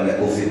sa uban nga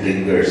coffee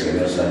drinkers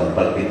ngayon sila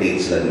magpalpitate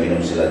sila,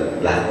 minom sila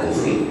black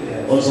coffee.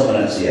 Unsa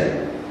man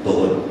siya?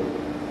 Tuod.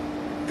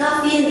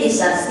 Caffeine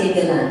is a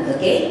stimulant,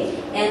 okay?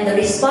 And the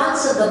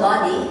response of the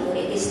body when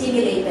it is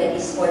stimulated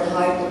is for the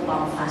heart to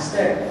pump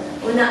faster.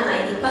 Una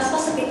nga,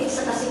 ipaspas sa pitik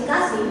sa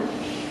kasing-kasing,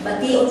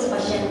 batiod sa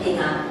pasyente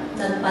nga,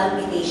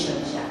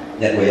 nag-palpitation siya.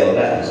 Yan, kuyaw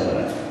na. Unsa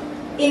man?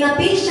 In a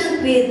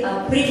patient with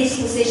a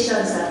predisposition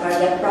sa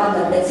cardiac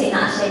problem, let's say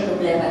na siya yung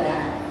problema na,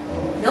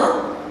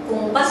 no?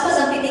 Kung paspas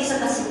ang pitik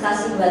sa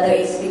kasing-kasing, whether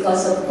it's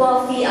because of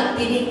coffee,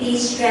 activity,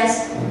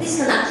 stress, this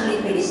can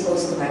actually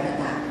predispose to heart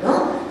attack,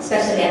 no?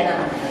 Especially at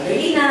ang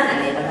elderly na,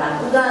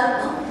 nagpatag-ugat,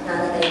 no?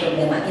 Nanatay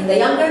problema. In the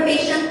younger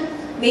patient,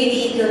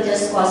 maybe it will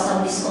just cause some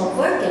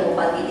discomfort, kaya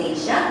palpitate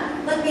siya,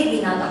 but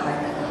maybe not a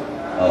heart attack.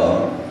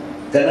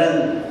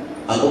 Kanang,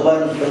 ang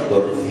uban,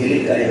 doktor,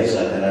 hilig kayo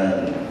sa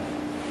kanang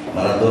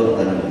marathon o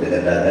kanang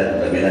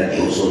magdagadagan, labi na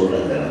iusuro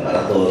ng kanang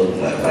marathon,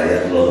 mga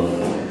triathlon.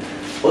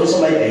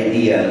 Also may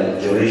ideal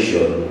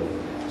duration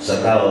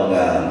sa tao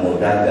nga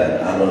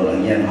modagan aron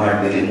ang iyang heart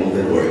dili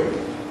overwork.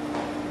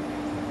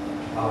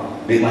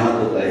 Di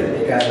mahako kayo.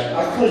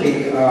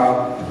 Actually,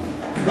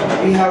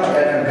 we have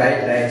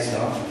guidelines,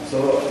 no?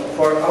 So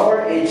for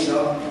our age,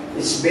 no,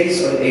 it's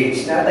based on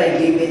age. Natay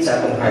limit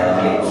sa atong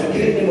heart rate. So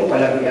dili mo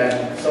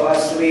palagyan. So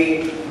as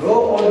we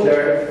grow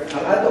older,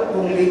 ang ato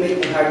pong limit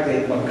ng heart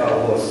rate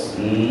magkaubos.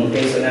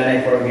 Okay, so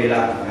nanay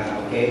formula.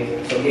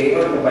 Okay, so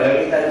ngayon, kung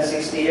palagitan ng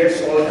 60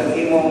 years old, ang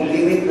imong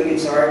limit to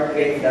its heart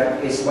rate that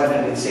is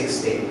 160.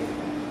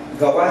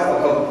 Gawas,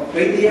 pag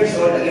 20 years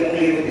old, ang imong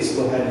limit is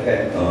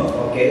 200.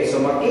 Okay, so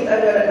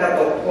makita na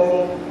nato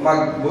kung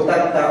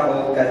magbutang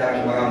tao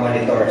kanang mga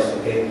monitors.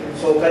 Okay,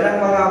 so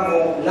kanang mga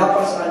mo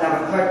lapas na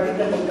ang heart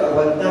rate na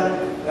magkaabanta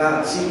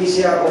nga sige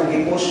siya o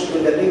gi-push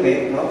to the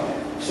limit, no?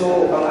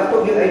 So ang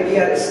ato yung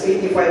idea is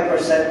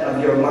 85% of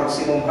your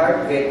maximum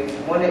heart rate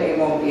mo na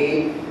imong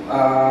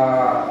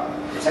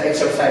sa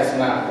exercise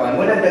nga kuan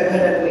mo nang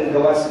daghanan ng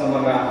gawas ng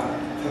mga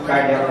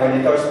cardiac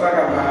monitors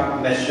para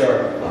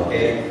ma-measure.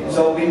 Okay?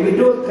 So when we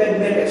do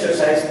treadmill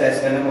exercise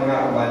test ng mga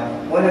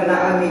aman, mo nang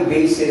naami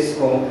basis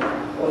kung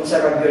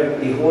unsa ra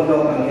gyud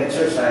ihunong ang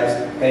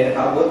exercise kay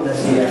nakaabot na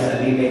siya sa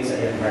limit sa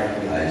iyang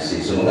heart rate. I see.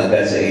 So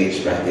mga sa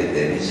age bracket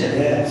din siya.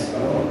 Yes.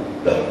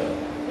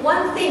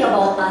 One thing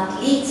about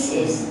athletes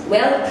is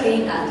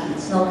well-trained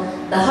athletes. No,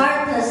 the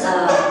heart has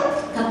a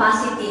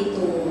capacity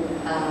to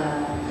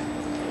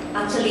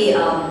actually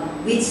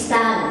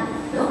withstand,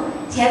 no,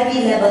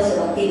 heavy levels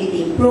of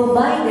activity,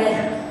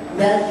 provided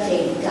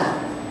well-trained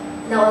ka.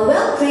 Now, a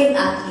well-trained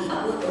athlete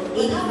abot of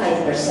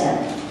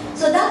 85%.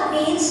 So that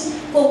means,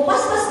 kung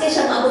paspas ka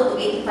siyang abot of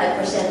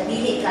 85%,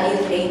 dili kayo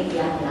trained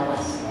yang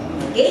lawas.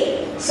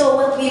 Okay? So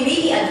what we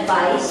really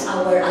advise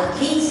our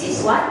athletes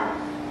is what?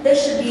 There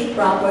should be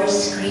proper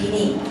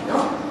screening,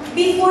 no?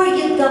 Before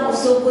you ka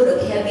musugod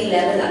of heavy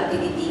level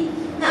activity,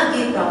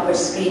 na-give proper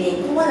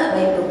screening kung wala ba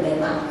yung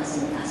problema ang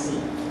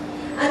kasing-kasing.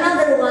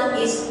 Another one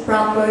is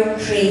proper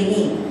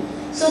training.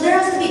 So there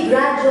has to be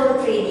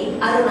gradual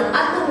training aron ang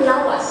atong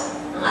lawas,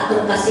 ang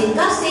atong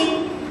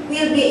kasing-kasing,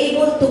 will be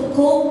able to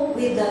cope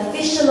with the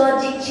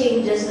physiologic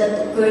changes that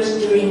occurs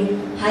during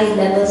high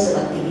levels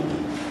of activity.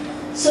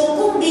 So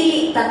kung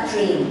dili ta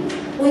train,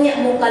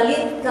 kunya mo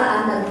kalit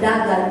ka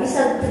nagdagan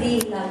bisag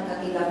 3 lang ka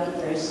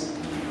kilometers,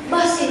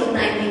 base nung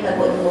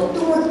naimitabo mo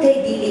tungod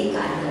kay dili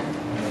ka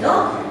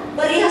no?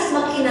 Parehas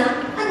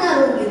makina,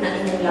 anaron yun na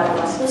inyong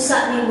lawas kung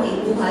saan mo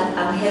ibuhat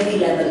ang heavy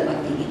level of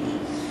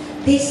activity.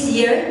 This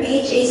year,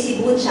 PHA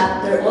Cebu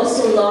Chapter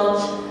also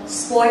launched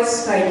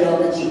sports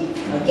cardiology.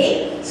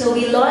 Okay? So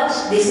we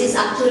launched, this is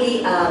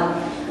actually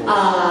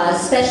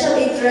special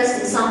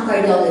interest in some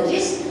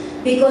cardiologists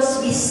because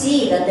we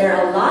see that there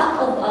are a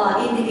lot of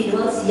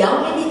individuals,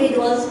 young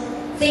individuals,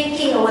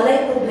 thinking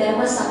walay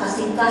problema sa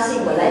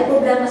kasing-kasing, walay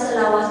problema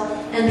sa lawas,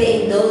 and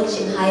they indulge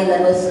in high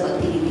levels of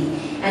activity.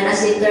 And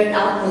as it turned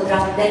out, would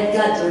drop dead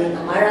God during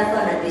a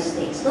marathon and these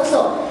things. No?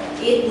 So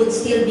it would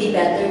still be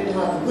better to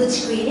have good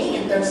screening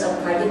in terms of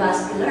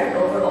cardiovascular and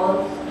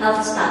overall health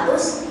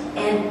status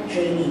and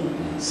training.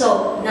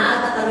 So,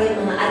 naata ka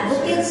rin mga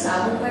advocates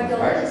sa among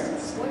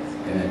cardiologists.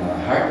 Mga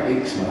heart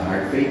aches, mga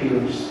heart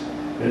failures,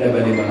 doon na ba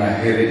ni mga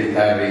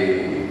hereditary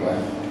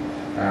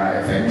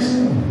effects?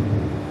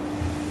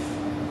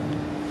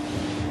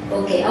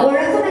 Okay, our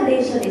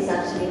recommendation is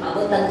actually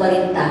about ang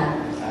 40.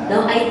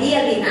 Now,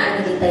 ideally,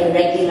 na kita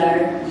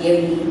regular,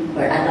 yearly,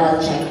 or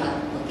annual checkup.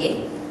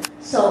 Okay?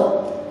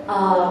 So,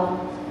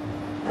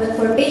 but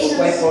for patients...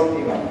 Why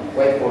 40, ma'am?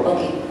 Why 40?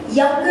 Okay.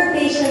 Younger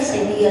patients,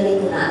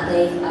 ideally, kung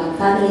natin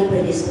family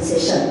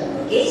predisposition.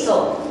 Okay?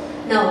 So,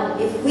 now,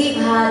 if we've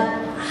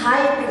had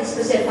high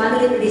predisposition,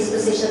 family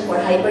predisposition for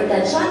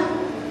hypertension,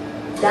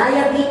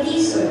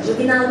 diabetes, or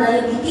juvenile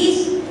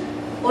diabetes,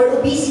 or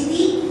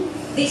obesity,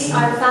 these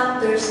are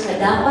factors na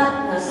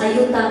dapat na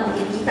sayuta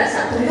makikita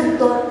sa atong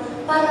doktor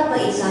para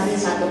paisahin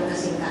sa atong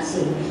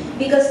kasing-kasing.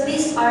 Because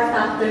these are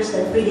factors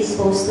that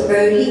predispose to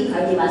early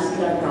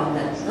cardiovascular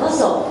problems. No?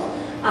 So,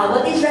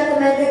 what is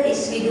recommended is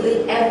we do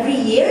it every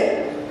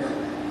year.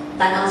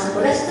 Tanaw sa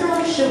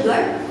cholesterol,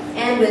 sugar,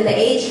 and when the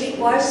age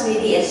requires,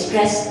 maybe a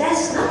stress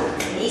test, no?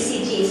 An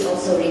ECG is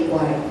also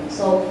required.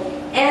 So,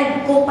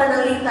 and kung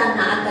pananglitan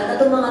na at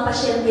itong mga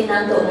pasyente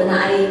nato na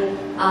ay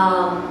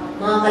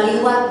mga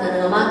kaliwat na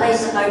nangamatay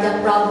sa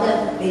cardiac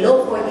problem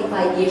below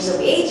 45 years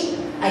of age,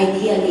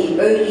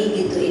 ideally, early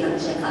gito ilang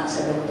check-up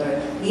sa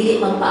doktor. Dili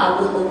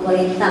magpaabot og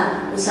 40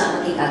 usa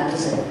makikadto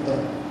sa doktor.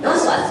 No?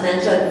 So as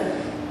mentioned,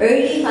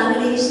 early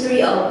family history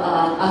of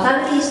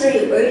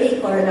early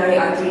coronary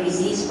artery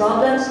disease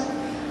problems,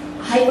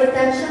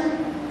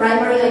 hypertension,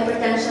 primary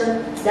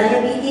hypertension,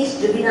 diabetes,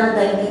 juvenile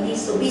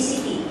diabetes,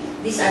 obesity.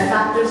 These are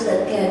factors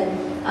that can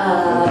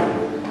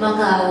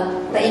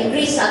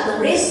maka-increase sa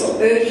atong risk. So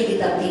early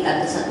kita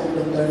sa atong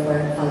doktor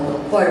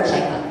for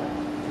check-up.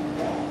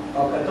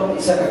 Katong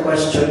isa ka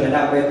question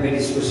na may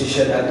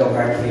predisposition atong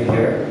heart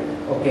failure.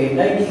 Okay,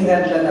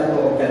 naiingat lang ako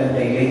o kanang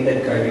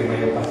dilated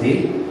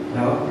cardiomyopathy,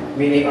 no?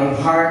 Meaning ang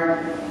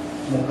heart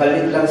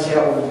mukalit lang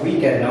siya o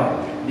weaken,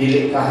 no?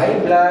 Dili ka high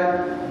blood,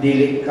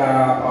 dili ka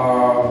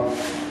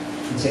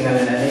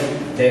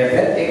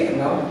diabetic,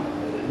 no?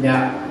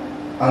 Nya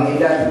ang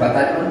edad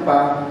batanon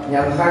pa,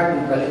 nya ang heart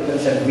mukalit lang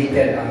siya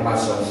weaken ang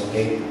muscles,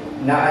 okay?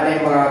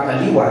 Naanay mga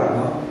kaliwat,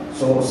 no?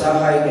 So,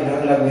 usahay,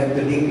 kinahanglan, we have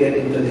to dig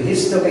into the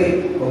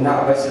history kung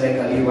naabay sila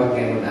yung kaliwat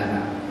ngayon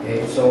na.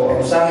 Okay? So,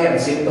 usahay, ang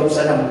symptoms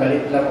na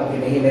makalit lang o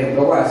hinahinay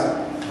gawas.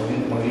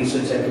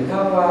 Maglisod sa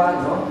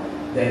ginhawa, no?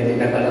 Then, di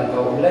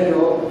nakalakaw o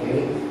layo,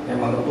 okay?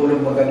 Yung mga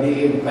tulog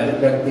magabi,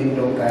 makalit lang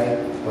tindog kay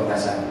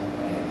pagkasan.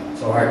 Okay?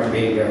 So, heart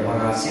failure,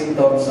 mga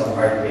symptoms of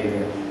heart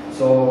failure.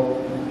 So,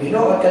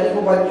 at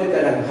kalikuban yun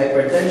ka ng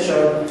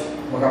hypertension,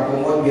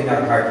 makapungod yun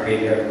ang heart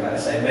failure.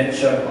 As I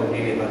mentioned, kung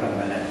hindi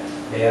matanggalan.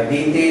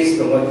 Diabetes,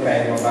 tungod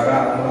kay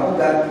mabara ang mga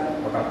ugat,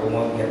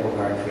 makapungod niya po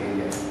heart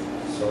failure.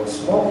 So,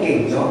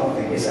 smoking, no,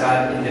 is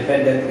an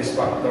independent risk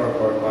factor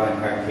for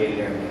heart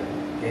failure.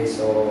 Okay,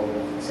 so,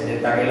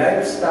 sedentary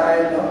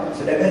lifestyle, no,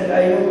 so daghan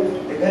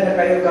na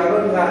kayo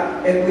karon nga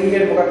every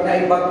year mukha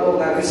na ibago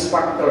nga risk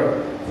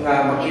factor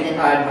nga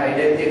makitaan,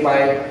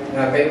 ma-identify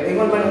nga kay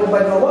ingon man ang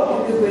ubad nga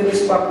wa mo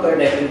risk factor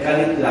na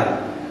kalit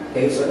lang.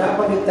 Okay, so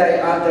napanit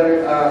tayo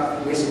other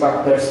risk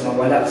factors na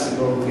wala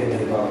siguro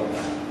ginagawa.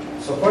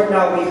 So for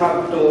now, we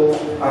have to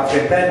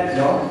prevent,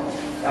 no,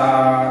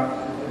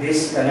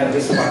 this kind of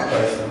risk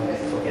factors. No?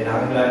 So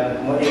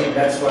kinahanglan mo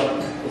that's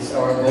what is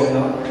our goal,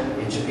 no,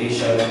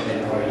 education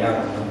and our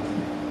young, no,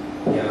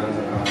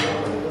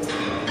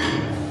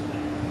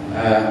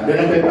 doon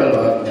ang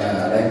follow-up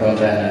na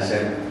naikontra na,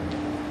 sir.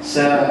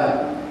 Sa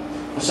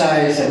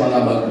usahay sa mga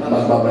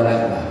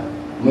magbabalak ba,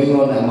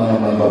 moingon ang mga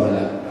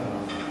magbabalak.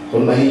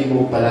 Kung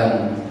mahimo pa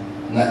lang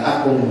na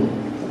akong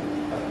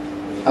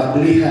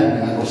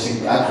ablihan ang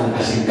akong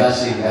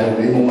kasing-kasing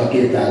aron mo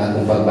makita ang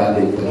akong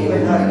pagbalik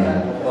pag-ibunan niya.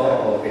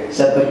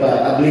 Sa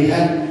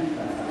ablihan,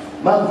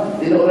 ma'am,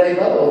 tinuray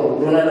ba o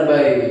muna na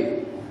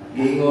ba'y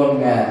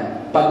giingon nga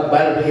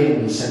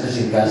pagbalhin sa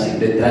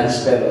kasing-kasing, the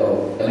transfer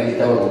o kanang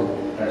itawag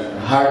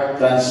heart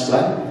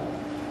transplant?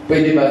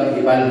 Pwede ba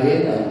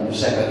ibalhin ang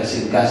sa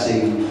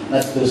kasing-kasing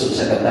natuso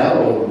sa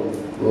katao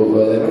o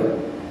whatever?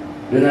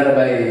 Doon na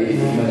ba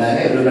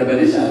manangay? Doon na ba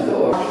sa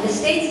ato? In the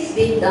States, it's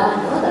being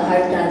done, no? The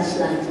heart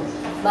transplant.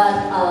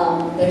 But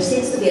there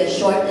seems to be a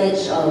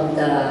shortage of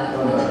the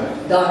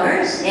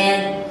donors.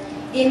 And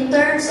in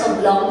terms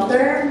of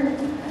long-term,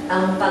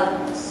 ang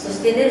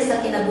pag-sustenil sa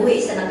kinabuhi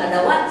sa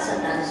nakadawat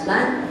sa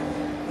transplant,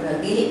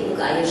 dili po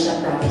kayo siya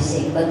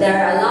promising. But there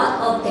are a lot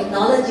of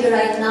technology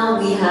right now.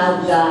 We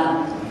have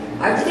the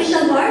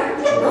artificial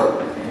heart,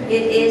 no?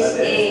 It is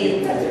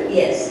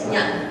yes,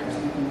 yeah.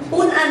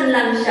 Punan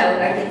lang siya,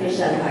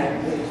 artificial heart.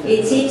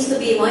 It seems to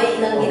be mo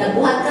ilang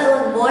ginabuhat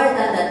karon more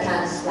than the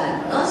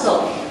transplant, no?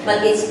 So,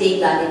 but it's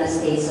being done in the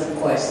States, of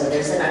course. So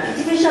there's an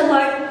artificial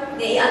heart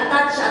na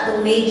i-attach siya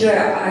atong major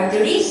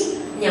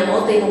arteries niya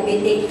mo ito yung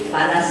pitik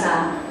para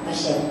sa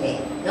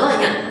pasyente. No?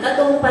 Nya,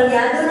 katong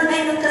palyado na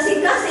ngayon ng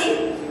kasing-kasing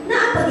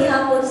na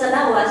paghihapon sa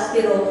lawas,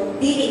 pero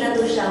dili na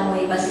to siya mo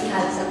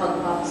ibasihan sa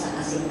pag-pump sa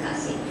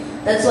kasing-kasing.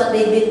 That's what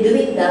they've been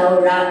doing now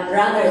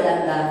rather than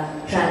the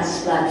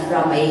transplant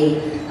from a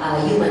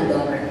human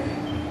donor.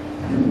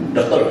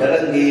 Doktor,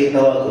 karang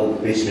gitawag ko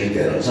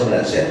pacemaker, sa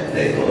wala siya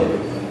na ito?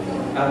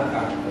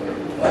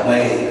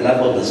 May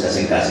labot sa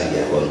kasing-kasing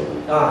yapon.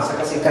 Sa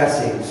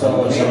kasing-kasing.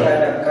 So,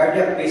 may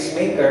cardiac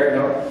pacemaker,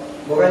 no?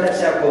 Bukan na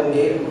siya kung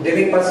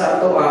dili pa sa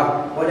ato,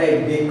 muna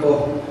yung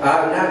biko.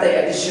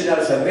 Natay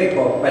additional sa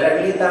biko,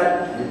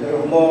 palaglitan,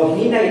 mo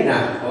hinay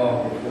na.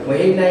 Mo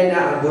hinay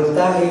na ang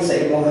voltahe sa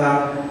imong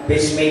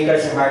pacemaker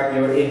sa heart,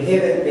 your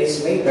inherent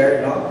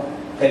pacemaker, no?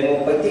 Kaya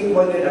mo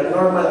patikmo yun, ang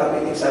normal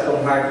apitik sa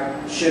atong heart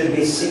should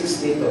be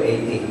 60 to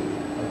 80.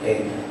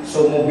 Okay?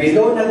 So, mo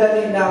below na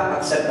ganin na,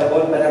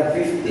 acceptable pa ng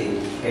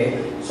 50. Okay?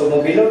 So,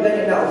 mo below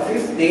ganin na o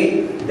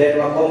 50, then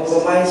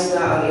ma-compromise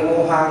na ang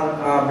imuhang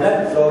blood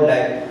flow,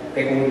 like,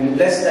 kaya kung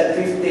less than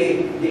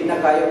 50, di na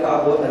kayo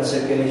kaabot ang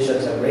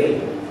circulation sa brain.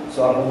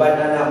 So, ang uban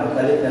na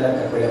makalit na lang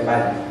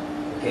kakuyapan.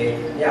 Okay?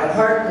 Ang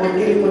heart mo,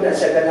 dili po na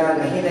siya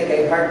ganahan na hinay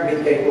kay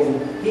heartbeat, kay kung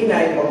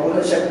hinay, mapuno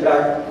siya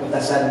blood,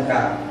 utasan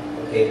ka.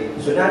 Okay?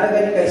 So,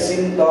 nalagay kay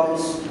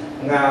symptoms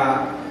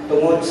nga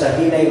tungod sa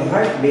hinay ng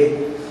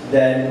heartbeat,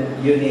 then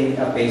you need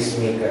a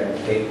pacemaker.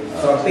 Okay?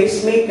 So, a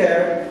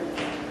pacemaker,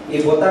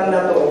 ibutang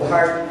na to ang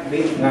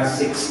heartbeat nga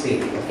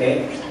 60.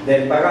 Okay?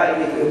 Then, para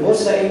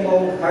iubos sa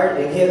imong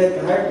inherent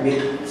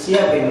heartbeat,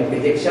 siya may mo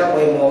pitik, siya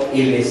may mo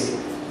ilis.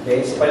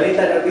 Okay? So,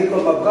 palitan ang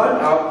biko mag-gone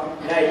out,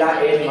 na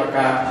ilain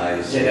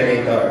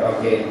maka-generator.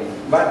 Okay?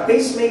 But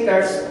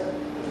pacemakers,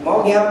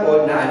 mao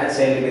gihapon na ana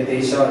sa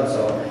limitation.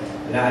 So,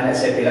 na ana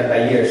sa pila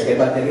ka years. Kaya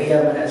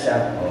baterya man na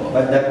siya.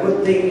 But the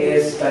good thing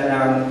is,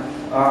 kanang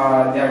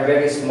they are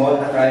very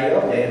small na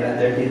kayo, then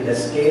underneath the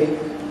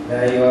skin,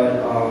 dahil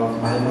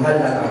mahal-mahal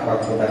na ang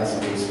pagputang sa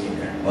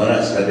pacemaker.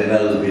 Mana sa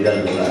Cardinal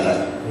Vidal doon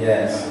anak.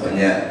 Yes.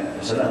 Kanya,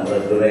 sana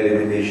murag doon ay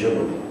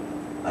limitation.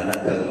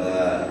 Anak kang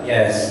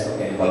yes,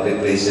 okay.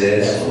 Pocket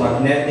places. Yes,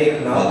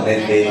 magnetic, no?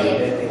 Magnetic.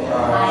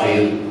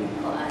 Field.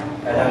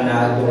 Kanang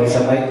na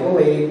sa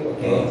microwave,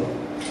 okay.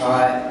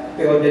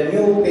 Pero the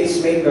new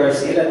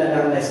pacemakers, ilan na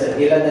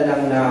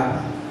lang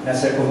na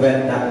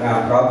circumvent na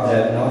nga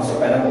problem, no?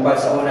 So, kanang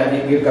ubad sa una,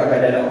 di ka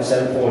kadala og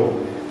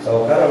cellphone.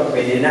 So, karon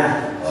pwede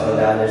na. So,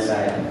 the other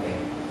side, okay.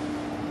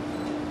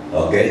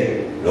 Okay.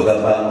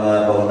 Lugar pa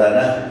ang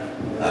pangutana.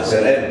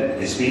 Sir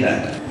M.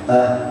 Espina.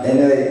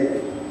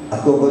 Anyway,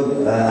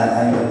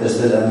 I'm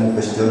interested in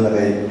question na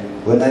kay,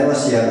 when I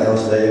was young, I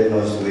was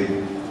diagnosed with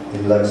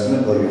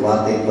enlargement or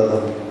rheumatic,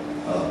 but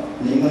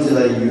hindi mo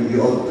sila,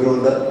 you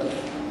outgrow that,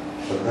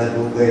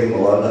 pagkado kayo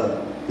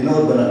mawala.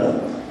 Tinood ba na lang?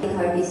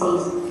 Heart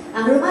disease.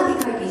 Ang rheumatic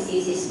heart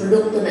disease is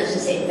produkto na siya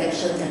sa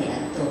infection sa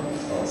niadto.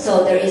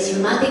 So there is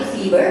rheumatic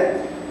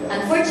fever.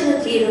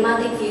 Unfortunately,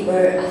 rheumatic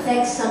fever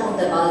affects some of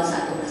the valves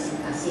sa atong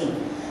kasing-kasing.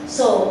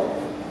 So,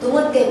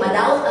 tungod kay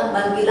madaot ang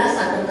balgila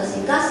sa atong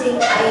kasing-kasing,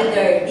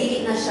 either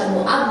dili na siya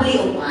moabli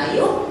o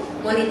maayo,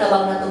 mo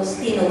nitawag na itong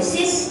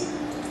stenosis,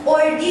 or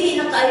dili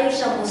na kayo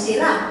siya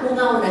musira,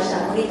 hungaw na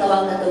siya, mo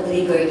nitawag na itong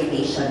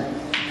regurgitation.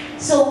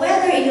 So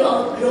whether you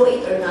outgrow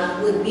it or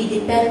not would be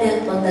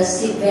dependent on the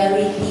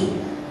severity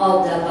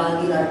of the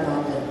valvular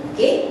problem.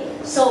 Okay?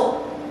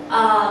 So,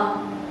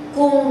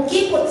 kung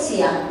kipot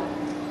siya,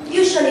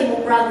 usually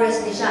mo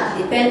progress ni siya.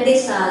 Depende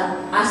sa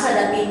asa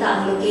dapita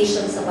ang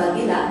location sa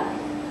valvula,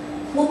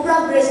 mo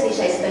progress ni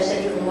siya,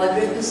 especially kung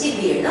moderate to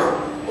severe,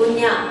 no?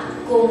 Kunya,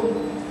 kung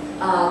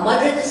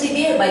moderate to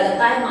severe, by the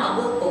time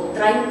maabot ko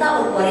 30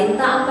 o 40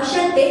 ang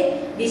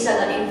pasyente, bisa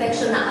ang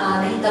infection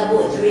na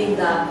nahitabo during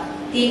the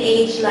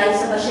teenage life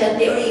sa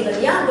pasyente or even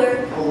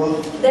younger,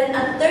 then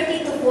at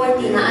 30 to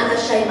 40 na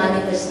siya yung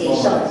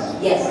manifestations.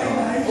 Yes.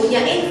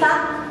 Kunya, in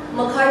fact,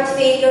 mag-heart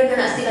failure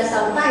na sila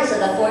sometimes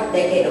sa the 4th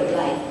decade of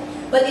life.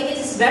 But if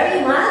it is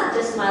very mild,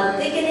 just mild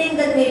thickening,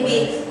 then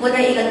maybe mo na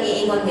ilang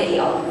iingon nga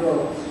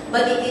i-outgrow.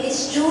 But if it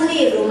is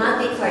truly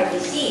rheumatic heart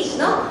disease,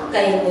 no?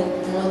 Kaya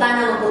muta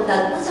na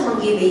mapuntag sa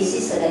mga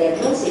basis sa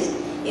diagnosis.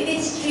 If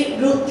it's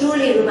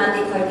truly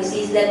rheumatic heart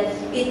disease, then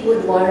it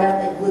would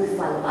warrant a good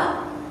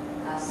follow-up.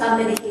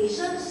 Some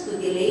medications to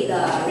delay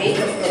the rate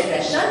of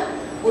progression.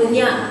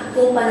 Unya,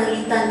 kung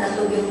panalitan na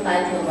ito yung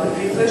time ng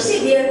moderate or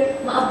severe,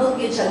 maabot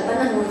yun siyang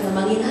panahon na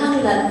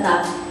manginhanglan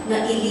ta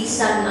nga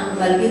ilisan ang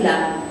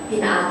valvula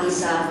pinaagi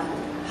sa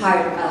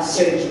heart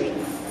surgery.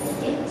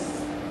 Okay?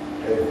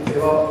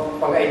 Pero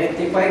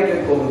pag-identify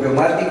yun kung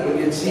rheumatic po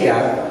yun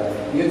siya,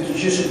 you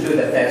should do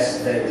the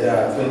test, the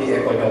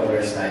echo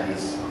Doppler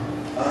studies.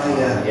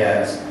 Yeah.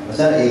 Yes.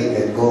 Basta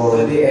i-echo.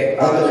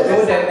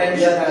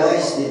 Two-dimensional.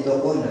 Twice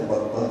dito ko,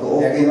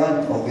 okay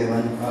man.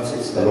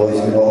 Twice,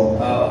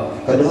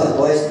 Kaduha,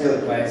 twice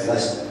yun.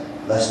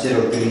 Last year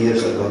or 3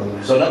 years ago.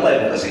 So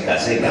nabay mo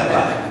kasing-kasing nga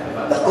ba?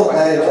 Dako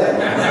kayo,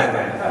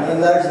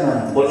 large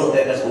man. Puno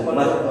tayo kas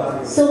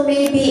kumaman. So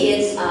maybe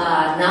it's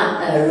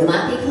not a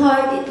rheumatic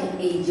heart, it can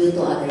be due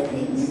to other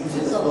things.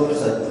 So,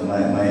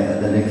 My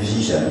attending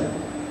physician,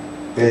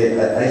 okay,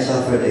 I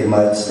suffered a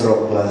mild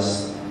stroke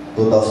last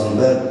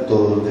 2012,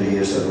 2-3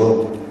 years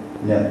ago.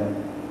 Yeah.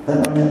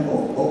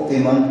 Okay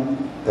man.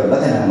 Pero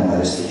bakit na mga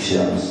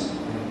restrictions?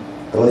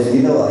 Tapos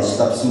ginawa, I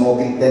stopped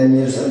smoking 10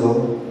 years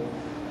ago.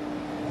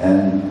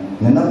 And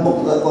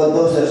nanambok ako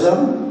ito sa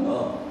Sam.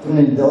 Kung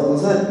hindi ako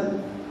sa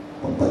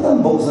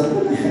pagpatambok sa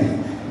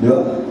di ba?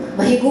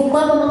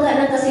 mahigugma pa mga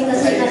ng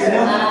kasing-kasing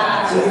na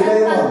Sige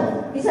kayo, ma'am.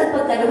 bisan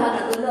pagkaduha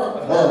ka tulog.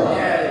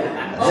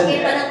 Okay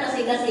pa ng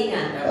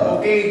kasing-kasingan.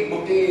 Okay.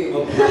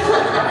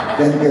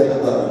 Thank you,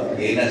 Dr.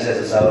 Iinan siya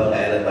sa sawang na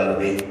ilan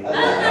palubi.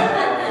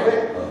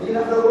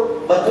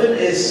 But when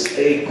is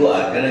a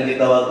kuan, kanang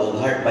gitawag og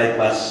heart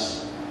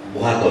bypass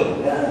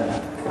buhaton?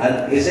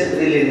 And is it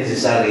really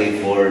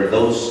necessary for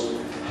those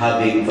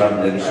having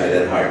problems with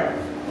their heart?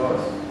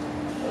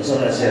 So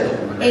na siya to?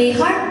 A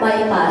heart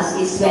bypass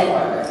is when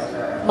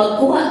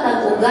magkuha tag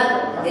ugat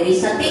diri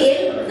sa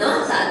tiil,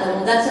 no? Sa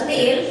atong ugat sa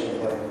tiil,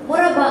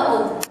 mura ba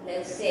og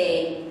let's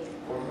say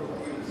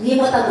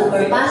himo tag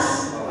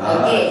overpass.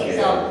 Okay.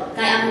 So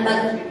kay ang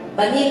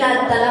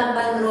Banilad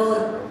Talamban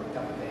Road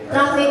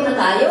traffic na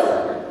kayo,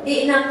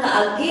 di na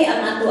kaagi ang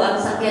ato ang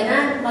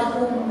sakyanan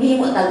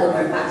maghimo tag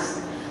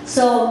overpass.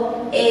 So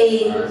a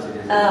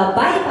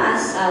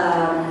bypass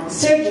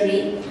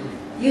surgery,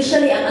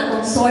 usually ang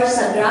atong source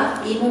sa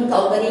graft imong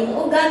kaugaling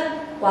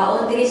ugat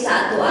kwaon diri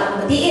sa ato ang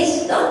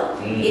matiis, no?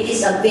 It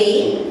is a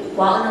vein,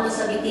 kwaon nato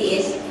sa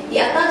matiis,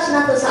 i-attach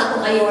nato sa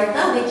atong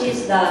aorta, which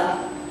is the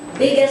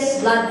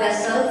biggest blood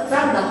vessel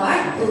from the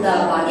heart to the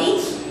body,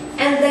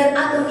 and then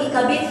atong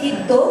ikabit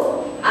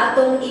dito,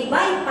 atong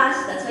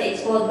i-bypass, that's why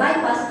it's called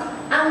bypass,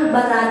 ang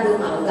barado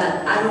nga ugat.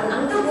 Aron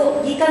ang dugo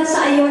gikan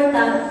sa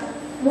aorta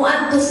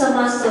muadto sa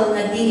muscle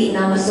nga dili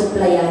na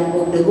masuplayan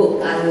og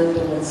dugo kaayo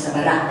tungod sa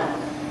bara.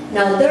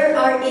 Now, there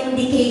are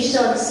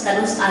indications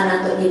kanus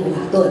nato ni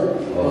buhaton.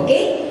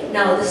 Okay?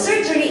 Now, the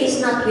surgery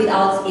is not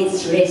without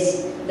its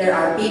risk. There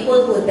are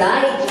people who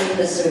die during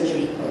the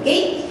surgery.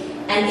 Okay?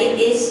 And it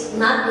is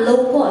not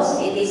low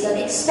cost. It is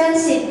an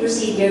expensive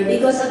procedure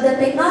because of the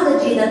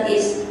technology that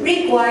is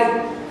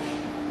required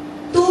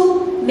to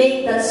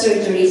make that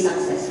surgery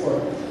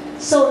successful.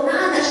 So,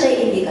 naa na siya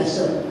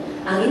indikasyon.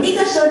 Ang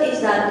indikasyon is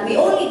that we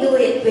only do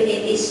it when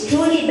it is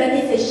truly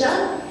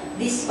beneficial,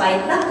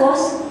 despite the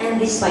cost and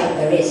despite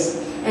the risk.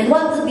 And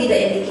what would be the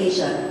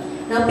indication?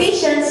 Now,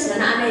 patients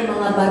na naanay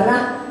mga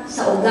barak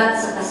sa ugat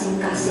sa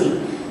kasing-kasing.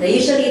 Now,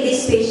 usually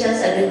these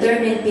patients are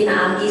determined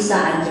pinaagi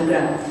sa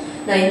angiogram.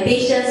 Now, in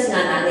patients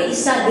nga naanay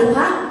isa,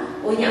 duha,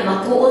 unya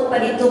makuot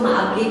pa dito,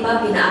 maabli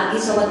pa, pinaagi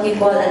sa what we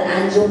call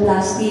an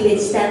angioplasty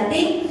with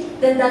stenting,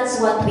 then that's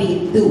what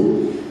we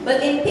do. But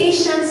in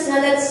patients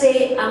na let's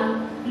say,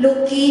 ang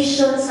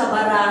location sa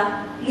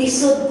bara,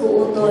 lisod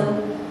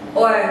kuuton,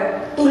 or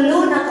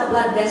tulo na ka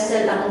blood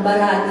vessel ang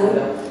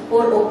barado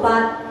or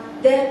upat,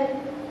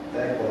 then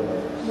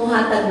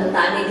muhatag ng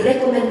tanig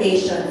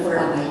recommendation for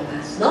a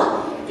bypass,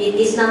 no? It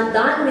is not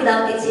done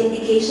without its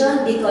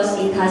indication because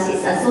it has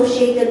its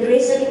associated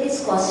risk and it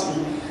is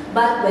costly.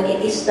 But when it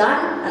is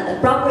done at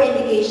the proper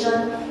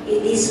indication,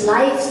 it is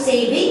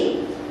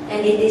life-saving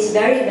and it is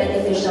very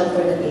beneficial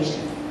for the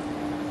patient.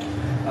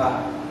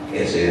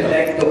 Yes, I'd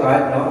like to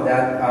add, no,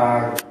 that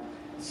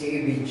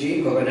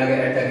CABG, coronary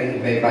artery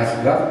bypass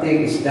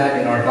grafting, is done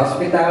in our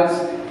hospitals,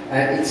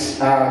 and it's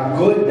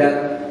good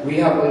that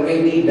we have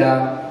already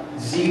the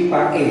Z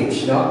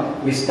package. No,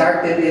 we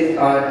started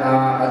it on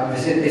at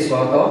Vicente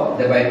Soto,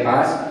 the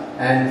bypass,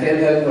 and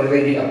PhilHealth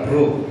already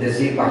approved the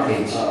Z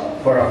package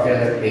for our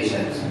PhilHealth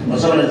patients.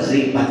 Masa man ang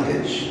Z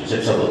package?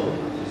 Sabot.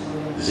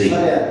 Z.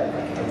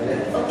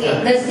 Okay,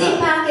 the Z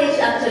package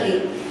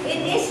actually,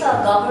 it is a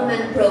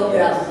government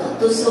program, no,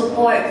 to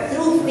support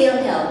through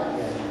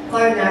PhilHealth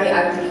coronary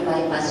artery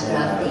bypass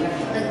grafting.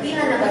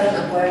 Nagpila na ba rin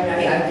ang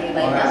coronary artery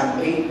bypass?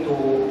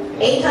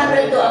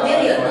 800 to 1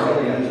 million, no?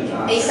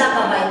 Ay isa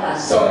ka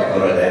bypass. So,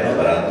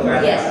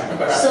 yes.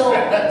 So,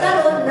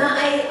 karon na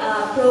ay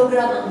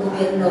program ang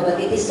gobyerno, but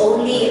it is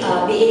only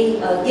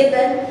being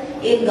given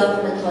in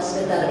government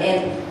hospital.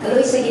 And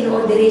kaloy sa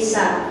Ginoo diri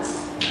sa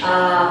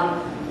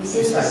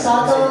Vicente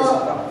Soto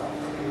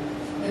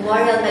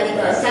Memorial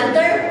Medical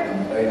Center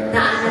na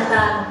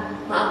anata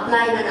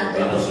ma-apply na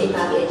natin yung Z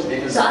package.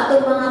 So,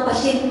 atong mga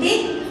pasyente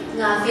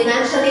nga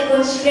financially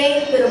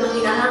constrained pero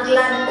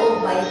manginahanglan o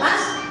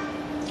bypass,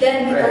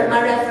 then we can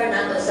ma-refer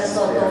nato sa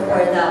Soto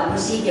for the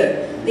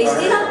procedure. They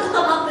still have to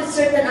come up with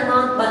certain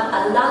amount, but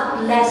a lot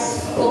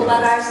less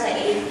kumpara sa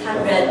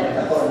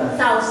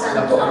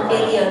 800,000 to 1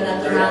 million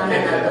na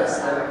kinahanglan nato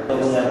sa. Ang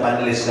mga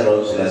panelists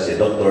karon sila si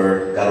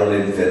Dr.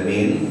 Caroline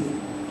Fermin,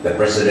 the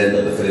President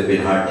of the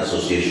Philippine Heart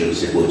Association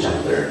Cebu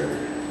Chapter,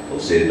 o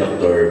si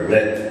Dr.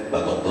 Brett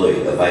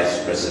Batoktoy, the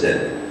Vice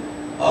President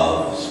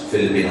of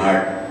Philippine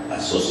Heart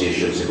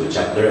Association Cebu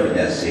Chapter, o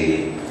niya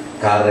si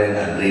Karen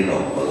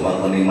Andrino,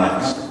 pagmangko ni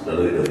Max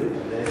Daluidoy.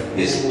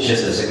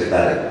 She's the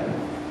Secretary.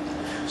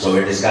 So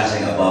we're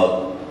discussing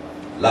about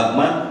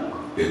Lagman,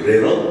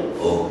 Pebrero,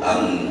 o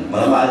ang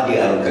mga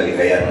maagi aron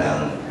kalikayan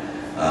ng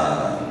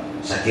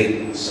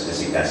sakit sa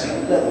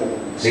kasing-kasing.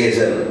 Sige,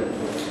 sir.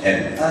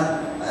 And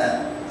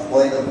A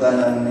point of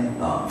canon.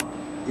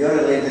 You're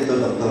related to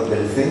Dr.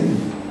 Belfin?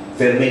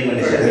 Fermin man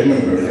siya.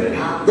 Fermin.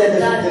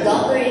 The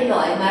daughter-in-law,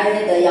 I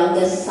married the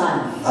youngest son.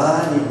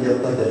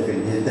 Dr.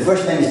 Delfin. The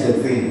first name is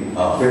Delfin.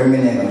 Oh.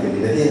 Fermin ang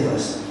apelido. He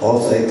was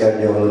also a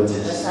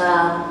cardiologist. Was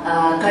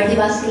a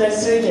cardiovascular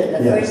surgeon,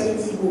 the Yeah. first in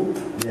Cebu.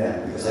 Yeah,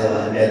 because I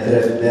was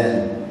medrep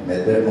then.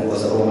 Medrep mo ko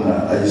sa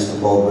una. I used to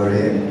cover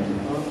him.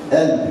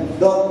 And,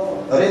 Doc,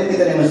 rin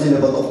kita naman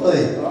sinabatok to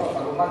eh.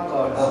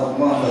 Pagumangkol. Mga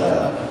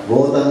pala.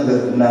 Buhutan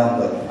na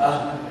ba?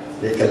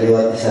 Di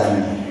kaliwat sa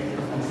amin.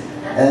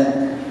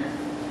 And,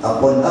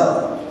 upon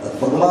at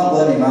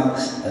pagumangkol ni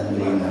Max and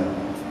Lina,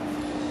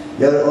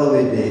 you're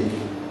already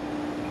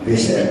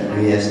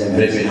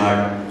Philippine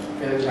Heart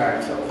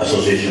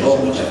Association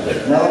Cebu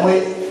Chapter. Now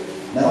may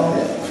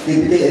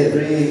activity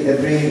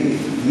every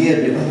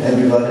year, di ba?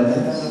 Every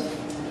Valentine's.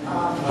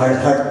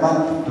 Heart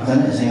month.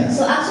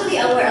 So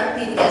actually our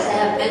activity, as I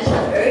have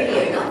mentioned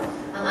earlier, no?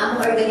 Ang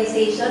among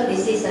organization,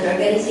 this is an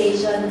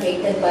organization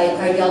created by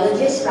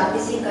cardiologists,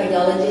 practicing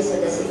cardiologists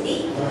in the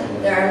city.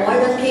 There are more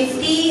than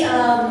 50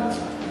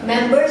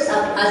 members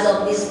as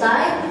of this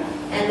time,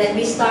 and then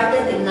we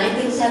started in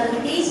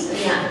 1970s.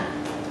 Yeah.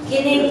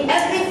 Kining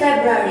every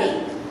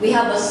February, we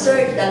have a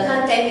surge, the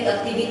pandemic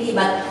activity,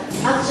 but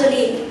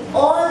actually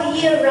all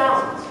year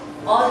round,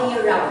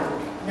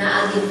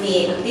 na agad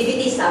may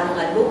activities sa among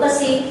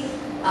advocacy,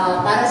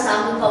 para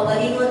sa among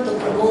kaugalingon to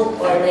promote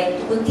or like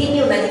to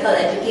continue medical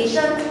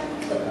education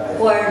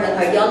for the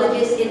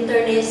cardiologists,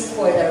 internists,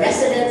 for the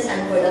residents,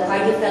 and for the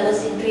cardio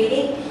fellows in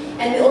training.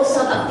 And we also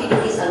have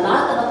activities, a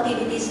lot of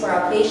activities for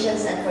our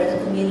patients and for the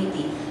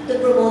community to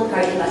promote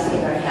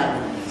cardiovascular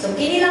health. So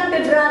kini lang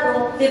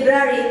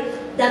February,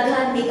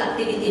 daghan big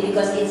activity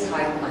because it's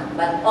Heart Month.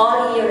 But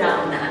all year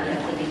round na ang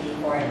activity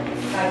for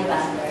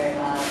cardiovascular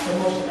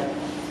promotion.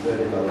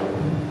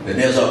 The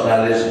news of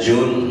knowledge,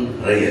 June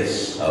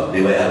Reyes of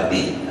DYRD,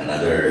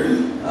 another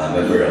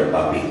member of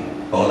PAPI.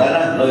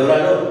 Pangutana,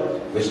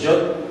 Loyorado,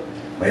 question?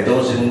 May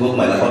ito si Munggong,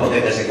 may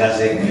napapagay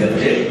kasing-kasing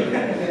PLJ.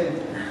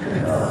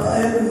 I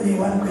have only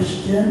one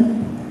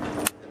question.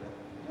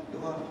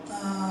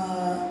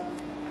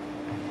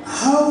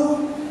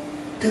 How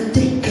to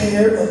take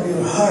care of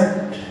your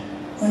heart?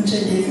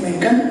 Unsa dili may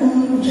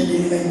kanon, unsa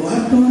dili may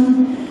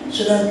buhaton,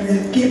 so that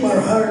we'll keep our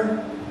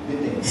heart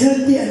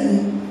healthy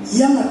and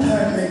young at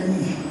heart like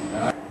me.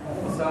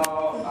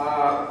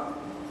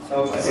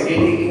 So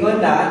sige,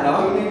 ingon na,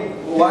 no?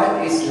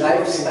 One is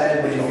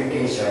lifestyle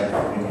modification.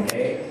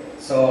 Okay?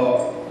 So,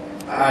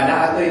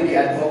 naatoy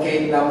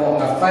i-advocate na mo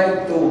nga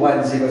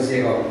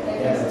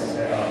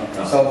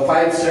 52100. So, 5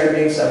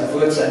 servings of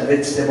fruits and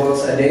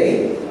vegetables a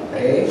day.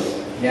 Okay?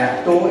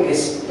 Yeah, 2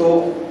 is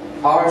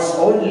 2 hours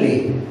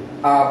only.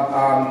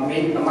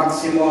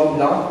 Maximum,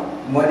 no?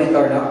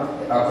 Monitor, no?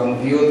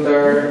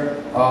 Computer,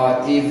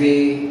 TV,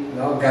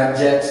 no?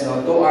 Gadgets,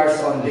 no? 2 hours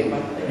only.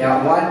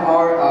 Yeah, 1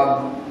 hour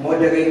of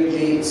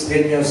moderately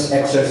strenuous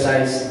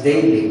exercise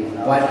daily.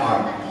 1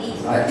 hour.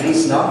 At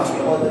least, no?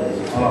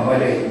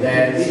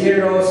 Then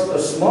 0 to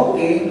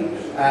smoking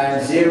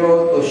and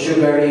 0 to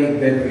sugary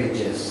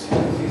beverages.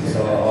 So,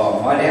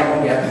 ano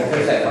yung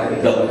i-advocate?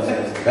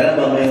 Kaya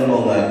ba may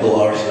mga 2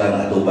 hours lang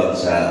atubang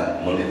sa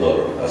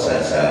monitor,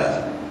 sa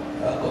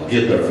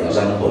computer, for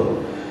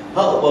example?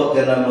 How about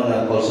ka na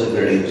mga call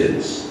center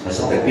agents?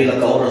 Nasa pila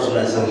ka oras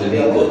na sa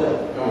lingkod.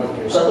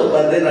 Sa ito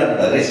pa din ang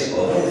risk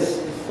of...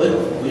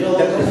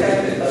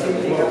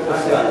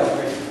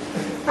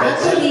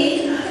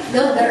 Actually,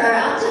 no, there are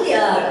actually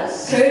a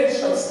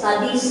surge of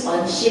studies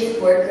on shift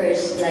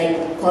workers like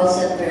call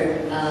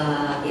center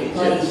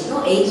employees,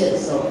 no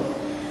agents. So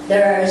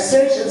there are a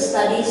surge of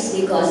studies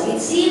because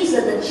it seems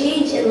that the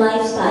change in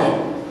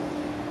lifestyle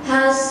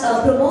has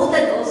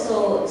promoted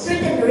also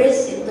certain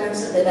risks in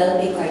terms of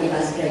developing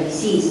cardiovascular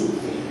disease.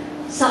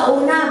 Sa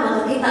una,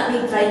 makakita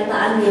may 30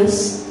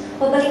 anyos,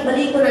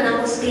 pabalik-balik ko na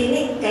nako sa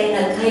clinic kay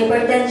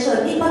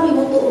nag-hypertension, di pa may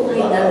mutuong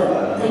kay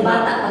daron, kay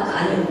bata pa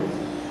kaayon.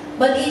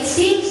 But it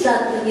seems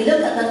that when you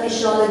look at the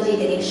physiology,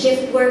 getting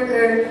shift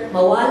worker,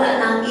 mawala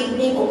ng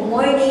evening o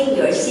morning,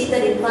 you're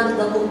seated in front of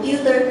the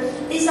computer,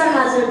 these are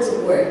hazards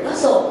of work.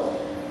 So,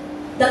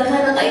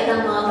 daghan na kayo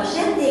ng mga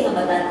pasyente nga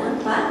batanon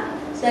pa,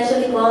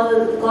 especially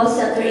call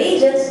center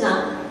agents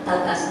na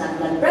tagas ng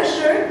blood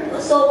pressure.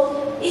 So,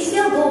 it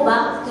still go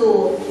back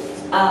to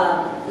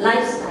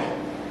lifestyle.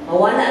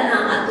 Mawala na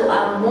ang ato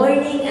ang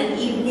morning and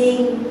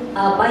evening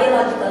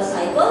biological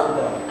cycle.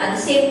 At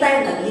the same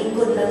time,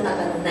 naglingkod lang ta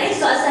kanunay.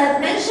 So as I have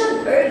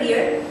mentioned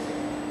earlier,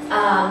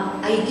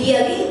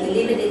 ideally,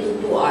 we limit it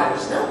to 2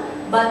 hours, no?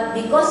 But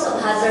because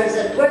of hazards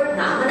at work,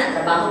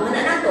 trabaho man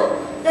na nato,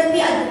 then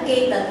we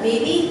advocate that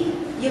maybe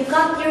you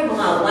cut your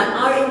mga 1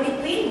 hour in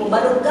between,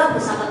 mubalog ka,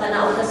 musa ka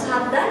tanaw ka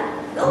sa hagdan,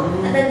 no?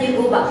 And then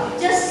you go back.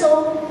 Just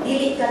so,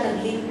 dili ka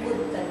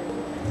naglingkod ka.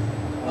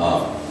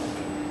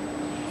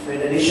 So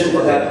in addition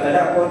to that,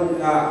 kung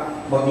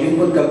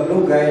maglingkod ka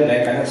blugay,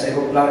 like sa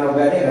aeroplano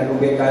gani,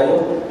 nalugay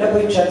kayo,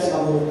 nagoy chance na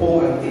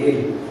mupong ang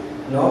tiil.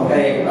 No,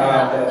 kay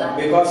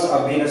because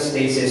of venous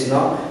stasis,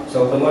 no.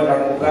 So tungod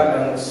ang ugat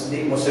ang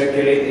di mo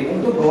circulate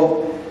imong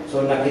dugo,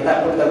 so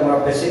nakita po tag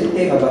mga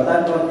pasyente nga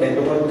batanon kay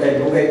tungod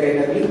kay dugay kay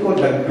naglingkod,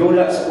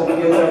 nagdula sa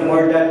computer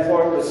more than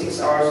 4 to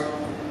 6 hours,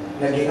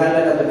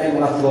 nagingala na tanay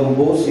mga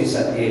thrombosis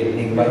sa tiil,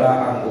 nigbara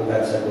ang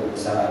ugat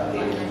sa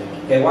tiil.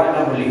 Kay wa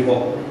na mo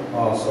lihok.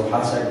 So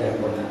hazard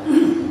yan po na.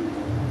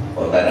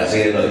 O tana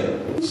sige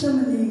Noy. Sa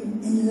maning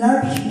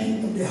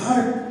enlargement of the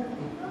heart,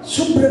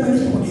 sobra ba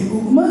nito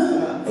maghigugma?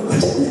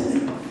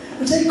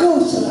 Kasi ikaw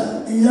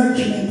sa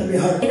enlargement of the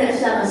heart. Hindi na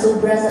siya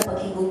masubra sa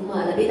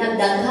paghigugma. Labi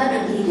nagdaghan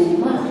ang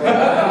higugma.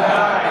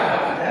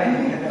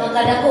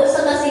 Magkadako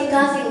sa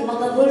kasing-kasing,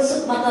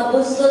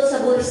 makabulsot sa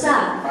bulsa.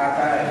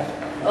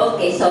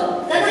 Okay,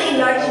 so, kanang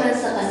enlargement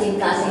sa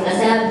kasing-kasing,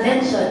 as I have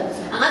mentioned,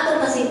 ang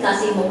atong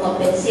kasing-kasing mo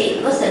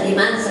compensate no, sa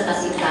demand sa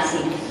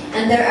kasing-kasing.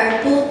 And there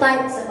are 2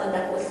 types sa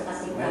pagdako sa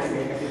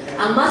kasing-kasing.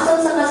 Ang muscle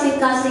sa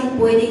kasing-kasing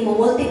pwedeng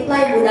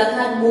mo-multiply,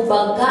 mudaghan,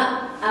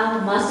 mubaga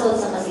ang muscle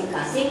sa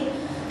kasing-kasing.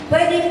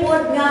 Pwede po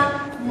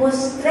nga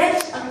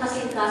mo-stretch ang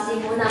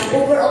kasing-kasing mo na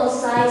overall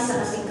size sa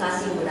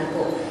kasing-kasing mo na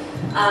ko.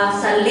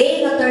 Sa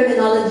lay na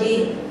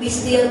terminology, we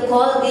still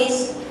call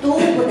these 2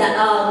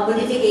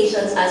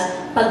 modifications as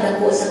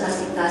pagdako sa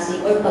kasing-kasing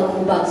or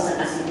paghubag sa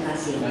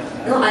kasing-kasing.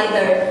 No,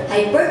 either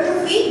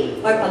hypertrophy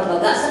or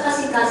pagbaga sa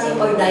kasing-kasing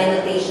or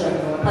dilatation,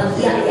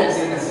 pagyaya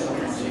sa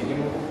kasing-kasing.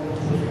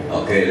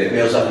 Okay, let me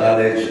also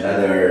acknowledge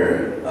another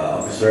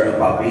officer of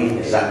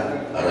PAPI,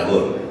 Zach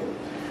Aragon.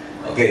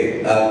 Okay,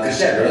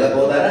 Christian, wala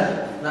po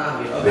na?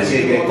 Okay,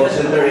 sige, call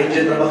center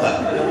agent na ba ka?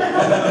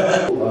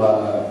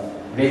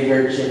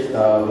 Graveyard shift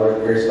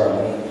workers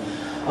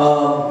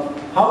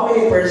how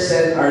many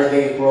 % are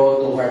they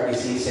prone to heart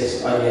diseases?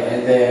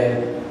 And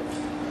then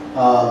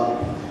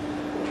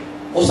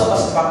usa pa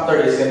sa factor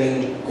is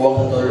kaning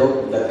kuwang sa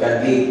tulog that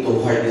can lead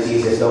to heart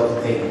diseases, don't you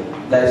think?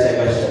 That is a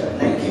question.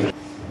 Thank you.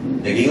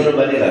 Nagingon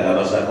ba nila nga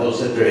basta call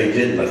center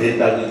agent,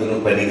 matintag ito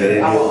ng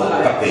panigarilyo o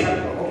kape?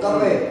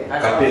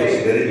 Kape o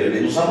sigarilyo,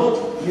 dito samot?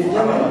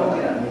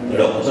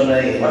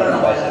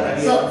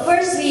 So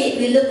first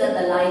we look at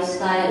the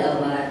lifestyle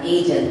of an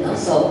agent. No?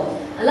 So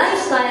a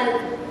lifestyle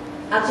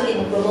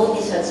actually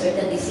promotes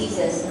certain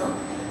diseases. No?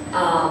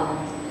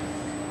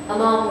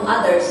 Among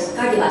others,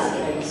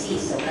 cardiovascular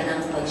disease. So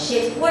kanang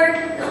pag-shift work,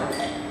 no?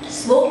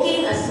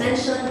 Smoking as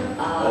mentioned,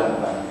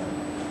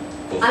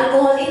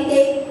 alcohol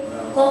intake,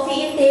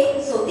 coffee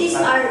intake. So these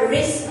are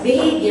risk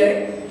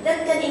behavior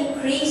that can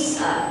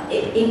increase,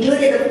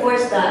 included of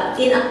course the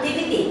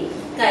inactivity.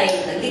 Kay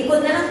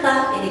naglingkod na lang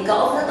ta,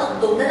 inikaoff na ta,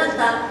 ugtog na lang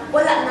ta,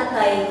 wala na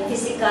kay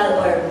physical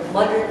or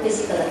moderate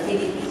physical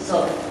activity.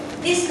 So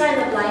this kind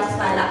of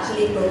lifestyle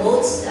actually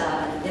promotes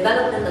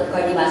development of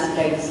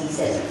cardiovascular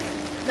diseases.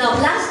 Now,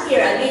 last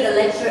year, I made a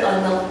lecture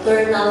on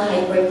nocturnal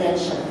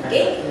hypertension.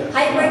 Okay?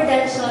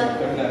 Hypertension,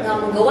 nga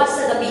magawas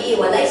sa gabi,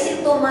 walay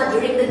simptoma,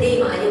 during the day,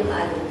 maayo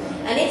kaayo.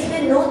 And it's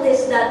been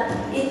noticed that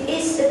it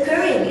is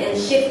occurring in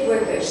shift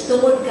workers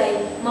tungod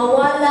kay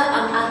mawala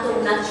ang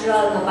atong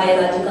natural na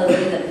biological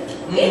rhythm.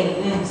 Okay?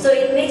 So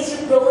it makes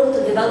you prone to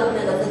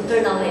development of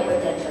nocturnal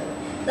hypertension.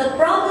 The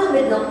problem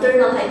with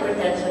nocturnal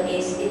hypertension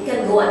is it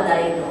can go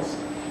undiagnosed.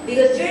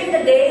 Because during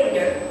the day,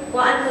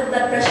 when your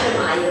blood pressure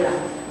maayo ra.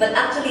 But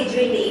actually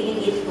during the evening,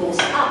 it goes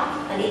up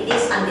and it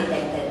is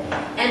undetected.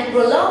 And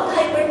prolonged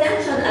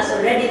hypertension, as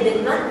already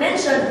been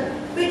mentioned,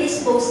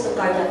 predisposed to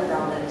cardiac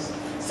problems.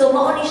 So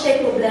mauni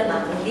siya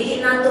problema. Kung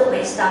dili nato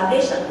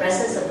ma-establish ang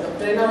presence of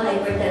nocturnal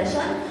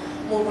hypertension,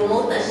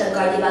 mo-promote na siya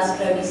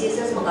cardiovascular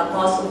diseases,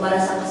 maka-cause umbara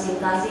sa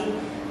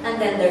kasing-kasing,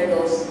 and then there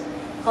goes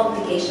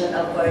complication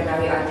of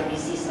coronary artery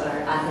disease or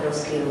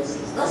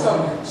atherosclerosis. No? So,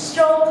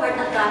 stroke, heart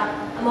attack,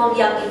 among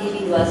young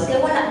individuals,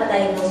 kaya wala ba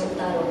diagnose ng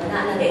taro,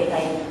 mananagay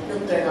tayo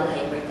nocturnal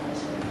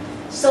hypertension.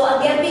 So,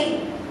 again, we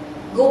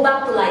go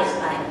back to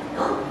lifestyle,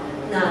 no?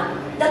 Na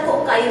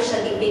dako kayo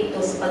siya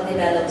epekto sa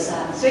pag-develop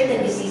sa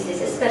certain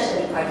diseases,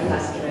 especially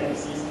cardiovascular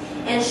disease.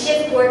 And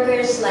shift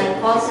workers like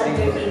call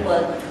center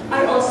people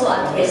are also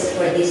at risk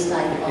for this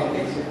type of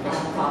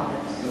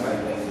problems.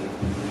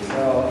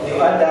 So,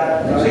 iwan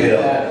na,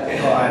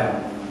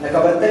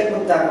 nakabantay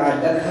po ta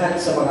daghan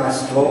sa mga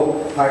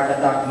stroke, heart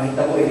attack,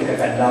 mahita mo ini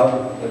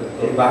kakadlaw,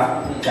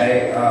 diba?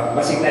 Kay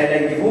basig na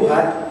ilang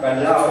gibuhat,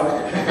 kadlaw.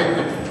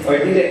 Or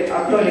dili,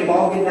 actually,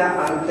 maugin na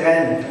ang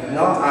trend,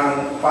 no?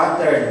 Ang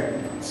pattern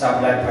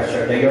sa blood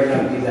pressure,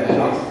 diurnal rhythm,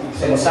 no?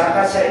 So,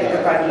 musaka siya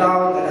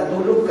ikakadlaw na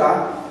natulog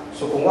ka,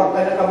 so kung wag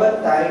ka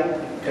nakabantay,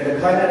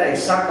 kadaghanan na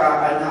isa ka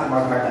ana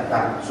mag-heart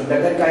attack. So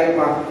daghan kayo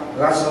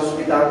mga sa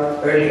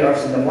hospital early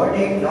hours in the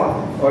morning,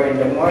 no? Or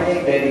in the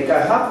morning, then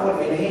hapon,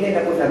 minahinin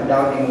na po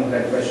nag-down yung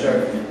blood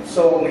pressure.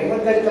 So may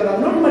mga ganito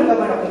lang, normal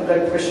naman akong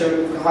blood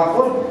pressure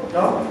kahapon,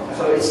 no?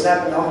 So it's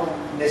not, no,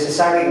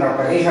 necessary nga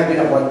pareha din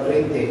ang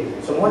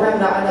 120. So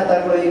muna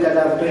naanataloy ka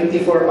ng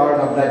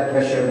 24-hour na blood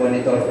pressure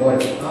monitor po,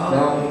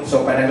 no?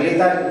 So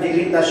panaglitan,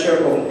 dili na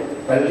sure kung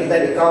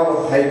palitan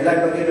ikaw high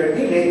blood pressure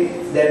dili,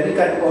 then we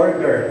can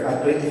order a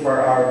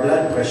 24-hour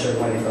blood pressure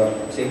monitor.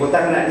 So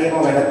ibutang na niya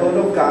mo nga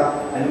natulog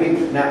ka, and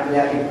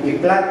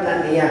i-plot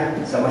na niya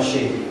sa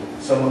machine.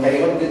 So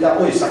makaingon kita,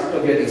 uy,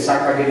 sakto yun,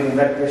 isaka yun yung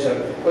blood pressure,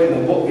 uy,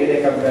 mubok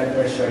yun ka blood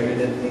pressure, you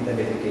don't need the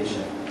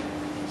medication.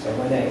 So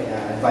muna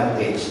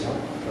advantage, no?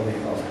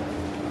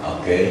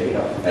 Okay.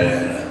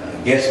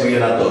 Guess mo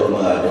yun nato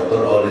mga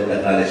doktor ulit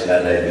na knowledge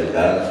na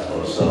Vilgar,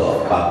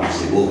 also PAPI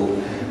Cebu.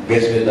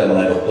 Guess mo yung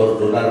mga doktor,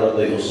 doon na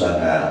ito yung usa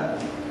nga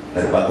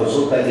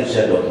nagpakonsulta din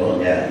siya doktor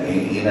niya,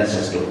 ina sa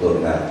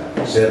doktor nga,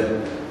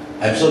 sir,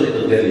 I'm sorry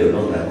to tell you,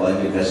 no, na kung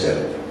ano ka,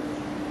 sir,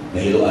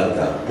 nahiluan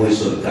ka,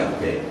 poison ka,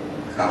 okay?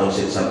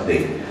 Ka-consider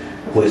something,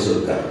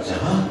 poison ka.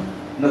 Siya, ha?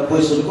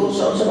 Na-poison ko?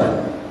 Saan sa man?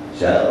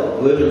 Siya,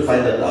 we will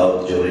find that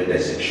out during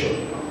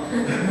dissection.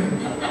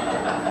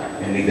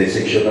 Hindi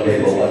dissection na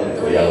may bawan,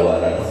 kuyawa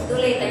na, no?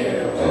 Tuloy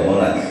tayo. So,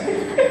 muna.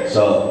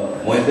 So,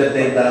 mo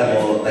entertain ta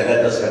mo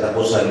tagadas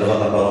katapusan duha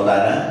ka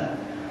pangutana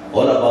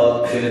all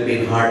about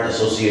Philippine Heart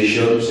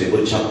Association,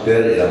 Cebu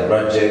Chapter, ilang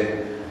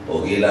project o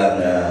ilang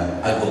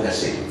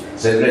advocacy.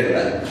 Sir Greg,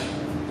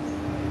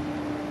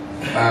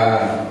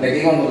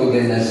 nag-ingon mo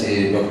na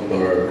si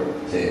Dr.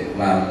 si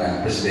Ma'am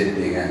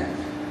Presidente nga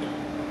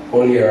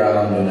all year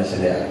round na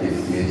sila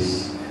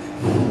activities.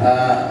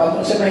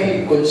 Pagkong sa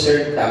may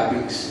concern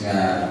topics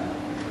nga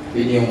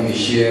inyong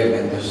i-share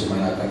nito sa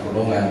mga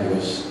kakulungan,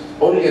 because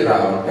all year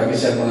round, kami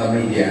sa mga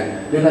media,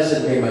 doon na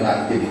sa may mga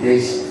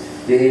activities,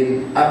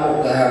 din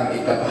amo kahang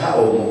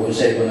ikapahao mo kung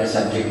sa mga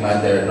subject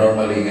matter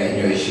normally nga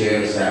inyo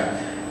i-share sa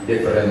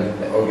different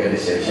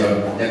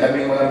organization. Yan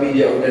kami mga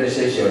media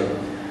organization,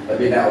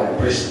 sabi na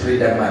Press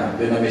Freedom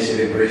Month, doon na may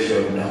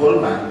celebration na whole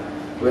month,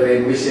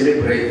 wherein we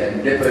celebrate and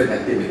different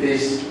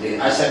activities.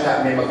 Din asa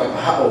ka may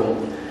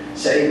makapahaong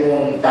sa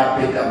imong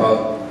topic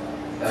about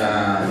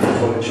the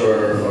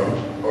culture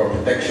or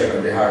protection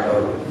of the heart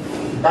or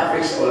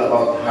topics all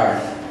about heart.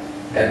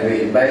 Can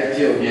we invite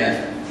you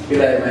niya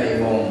pila na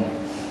imong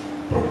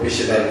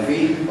professional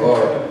fee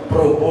or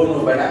pro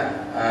bono ba na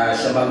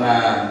sa mga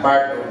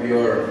part of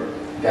your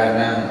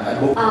kanang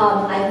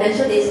I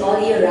mentioned this all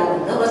year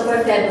round, no? But for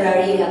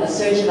February, we have a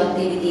surge of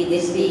activity,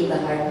 this being the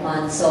heart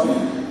month. So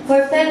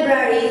for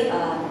February,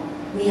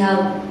 we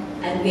have,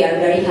 and we are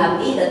very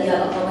happy that you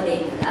have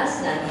accommodated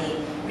us na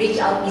reach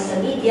out sa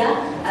media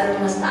aron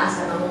mas taas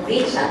ang among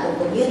reach sa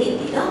atong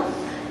community, no?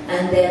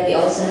 And then we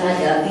also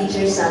had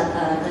features at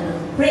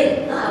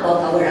print, no,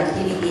 about our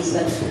activities.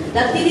 But the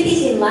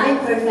activities in line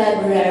for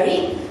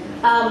February,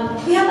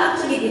 we have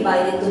actually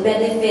divided to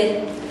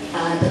benefit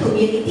the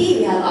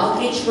community. We have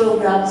outreach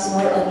programs,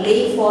 more on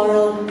lay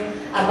forum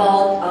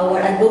about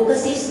our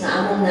advocacies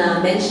na among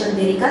na mention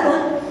diri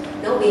karon.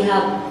 No, we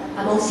have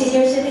among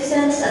senior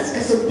citizens at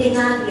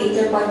kasultingan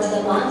later part of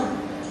the month.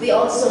 We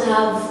also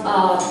have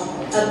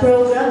a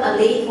program, a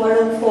lay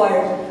forum for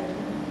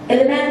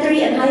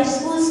elementary and high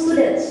school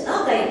students.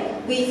 Okay,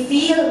 we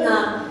feel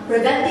na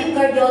preventive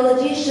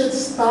cardiology should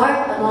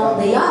start among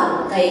the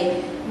young.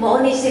 Okay,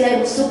 mauni sila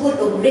yung sugod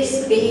og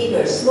risk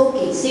behavior,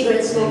 smoking,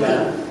 cigarette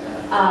smoking,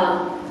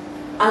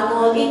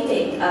 alcohol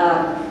intake,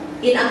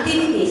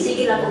 inactivity,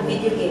 sige lang og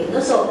video game.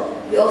 No? So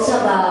we also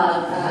have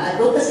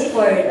advocacy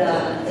for the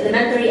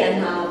elementary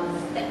and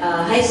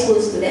high school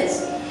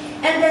students.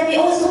 And then we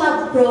also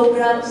have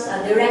programs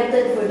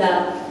directed for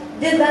the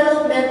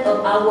development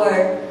of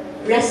our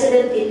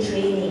resident in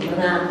training,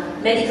 mga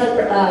medical,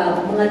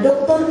 mga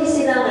doktor ni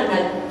sila nga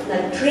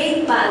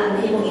nag-train pa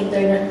ang mahimong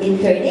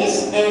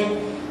internist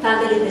and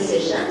family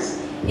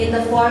physicians in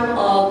the form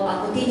of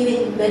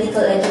continuing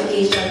medical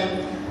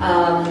education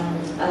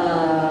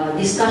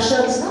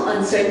discussions, no,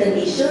 on certain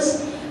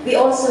issues. We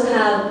also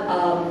have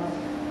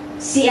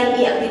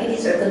CME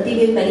activities or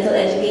continuing medical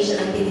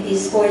education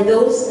activities for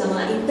those na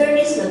mga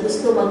internists na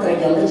gusto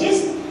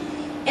mag-cardiologist.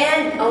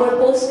 And our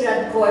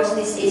postgrad course,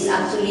 this is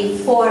actually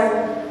for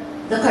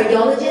the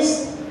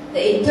cardiologists, the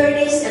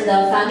internists, and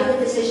the family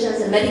physicians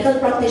and medical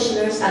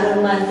practitioners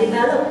aron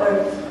man-develop,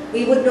 or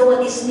we would know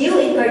what is new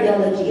in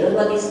cardiology or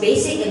what is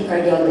basic in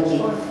cardiology.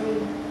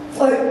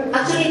 Or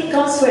actually, it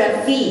comes for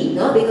a fee,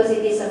 no? Because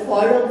it is a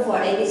forum for,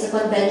 it is a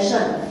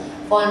convention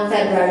on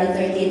February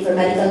 13th for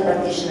medical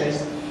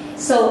practitioners.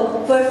 So,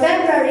 for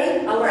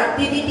February, our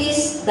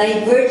activities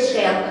diverge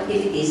kaya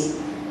activities.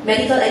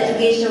 Medical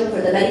education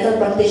for the medical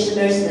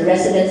practitioners and the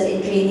residents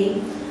in training.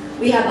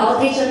 We have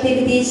outreach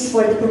activities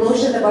for the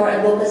promotion of our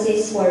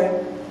advocacies for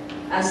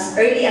as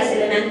early as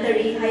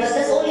elementary, high school. But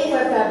that's only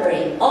for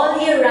February. All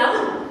year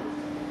round,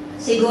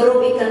 siguro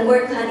we can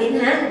work hand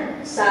in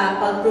hand sa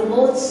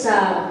pag-promote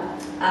sa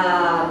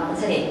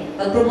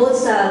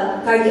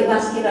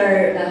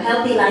cardiovascular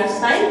healthy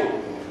lifestyle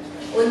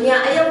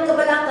Unya, ayaw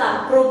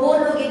kabalaka, pro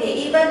bono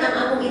gini. Even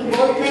ang among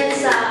involvement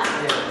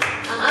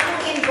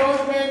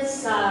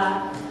sa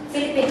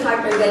Philippine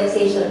Heart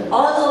Organization,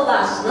 all of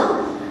us,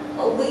 no?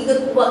 We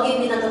could give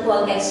me an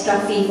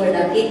extra fee for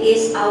that. It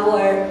is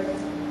our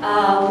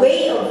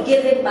way of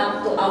giving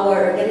back to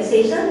our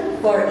organization,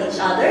 for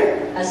each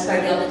other as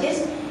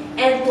cardiologists,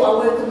 and to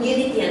our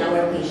community and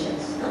our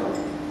patients. No?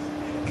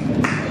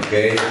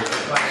 Okay.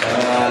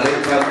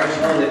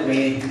 Let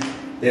me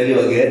tell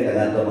you again,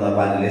 ang ato mga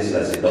panelists,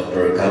 si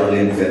Dr.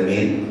 Caroline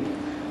Fermin,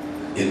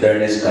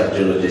 internist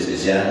cardiologist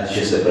siya.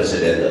 She's the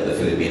president of the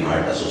Philippine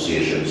Heart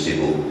Association,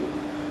 Cebu.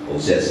 O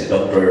siya, si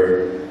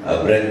Dr.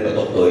 Brent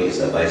Patoktoy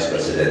is the vice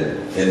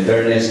president,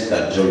 internist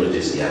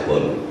cardiologist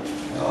yapon.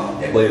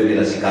 Ako yung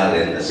nila si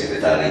Karen, the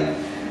secretary,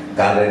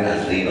 Karen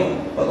Andrino,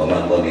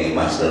 pagkaman ko ni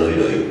Master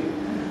Loydoy.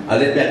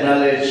 Let me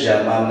acknowledge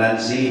Ma'am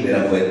Nancy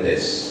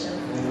Mirafuentes.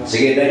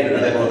 Sige, Day,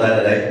 doon na kayo pumunta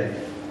na, Day.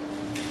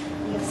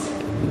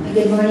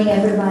 Good morning,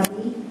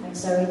 everybody. I'm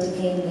sorry to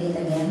came late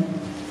again.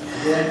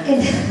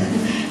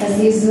 As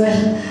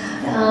usual.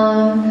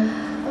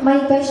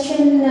 My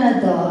question,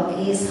 Doc,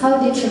 is how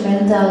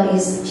detrimental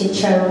is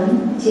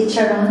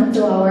chicharon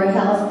to our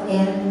health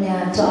and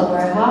to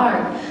our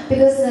heart?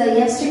 Because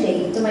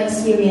yesterday, to my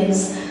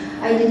experience,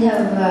 I did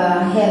have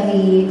a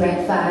heavy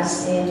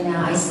breakfast and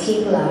I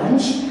skipped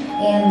lunch.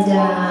 And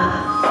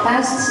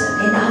past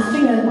in the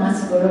afternoon,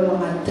 siguro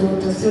mga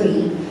 2 to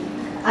 3,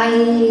 I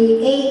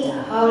ate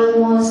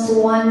almost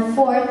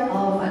 1/4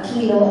 of a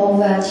kilo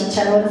of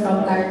chicharon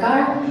from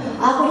Karkar.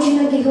 Ako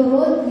yung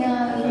nag-ihurot,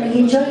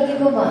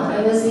 nag-enjoy ko ba? I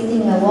was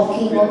eating,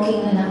 walking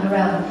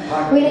around.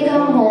 When I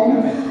come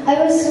home, I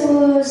was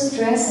so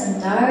stressed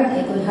and tired.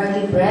 I could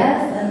hardly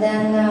breathe. And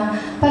then,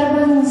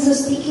 parang so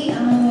sticky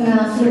ang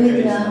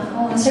fluid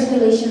ang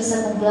circulation sa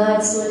akong blood.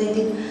 So,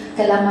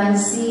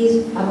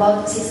 calamansi,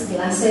 about 6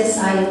 glasses.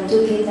 I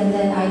took it and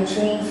then I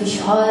drank fish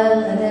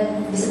oil. And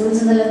then, bisabun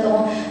sa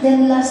nalato.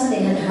 Then, last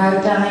night, I had a hard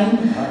time.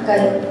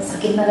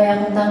 Sakit na rin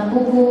akong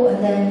tangkugo.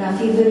 And then,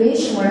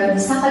 feverish. Murag,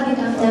 sakagin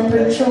ang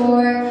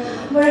temperature.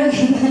 Murag,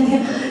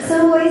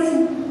 so,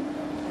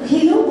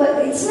 hello,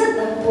 but it's not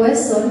a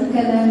poison.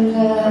 Kanang,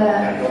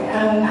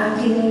 ang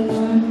aking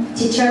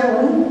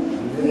chicharon.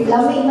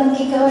 Lamig man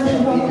kikaw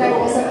ng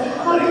bronchitis. So,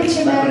 how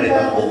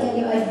detrimental can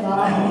you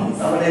advise?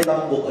 Tama na yung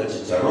bambok at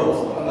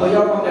chicharon.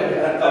 Kuya mo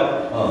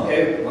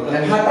okay,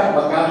 naghatag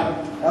ba ka?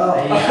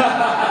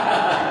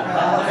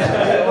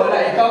 Wala,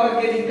 ikaw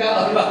magkiling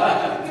ka.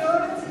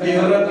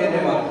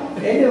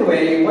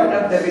 Anyway, one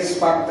of the risk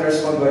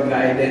factors mo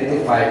na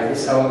identify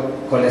is our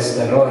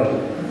cholesterol.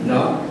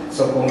 No?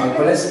 So kung ang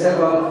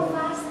cholesterol,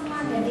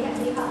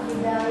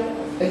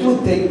 it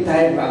would take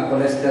time ang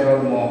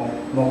cholesterol mo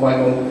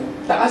kung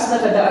taas na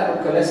kadaan ang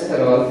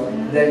cholesterol,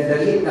 then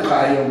dali na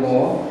kaayo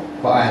mo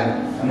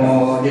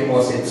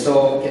deposit.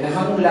 So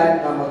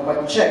kinahanglan na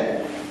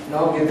magpa-check,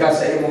 no, yung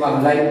sa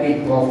imong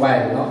lipid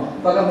profile, no.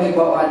 Pag may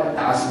bawaan,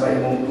 taas ba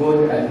imong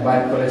good and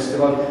bad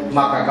cholesterol,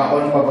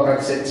 makakaon pa ba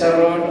kag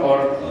chicharon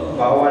or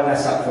bawal na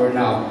sa for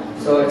now.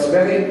 So it's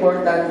very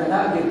important na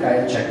naagin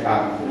kayo check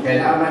up.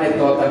 Kaya naaman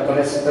yung total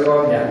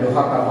cholesterol niya,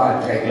 duha ka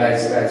ba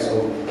triglycerides.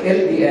 So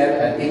LDL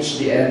and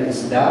HDL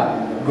is the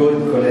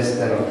good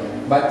cholesterol.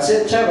 But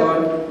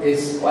chicharon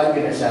is what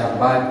na siya,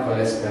 bad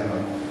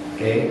cholesterol.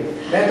 Okay?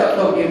 Neto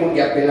ito, imong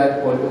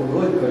yapilan po ng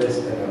good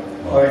cholesterol.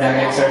 Or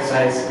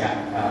nang-exercise ka.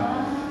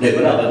 Hindi ko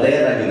na,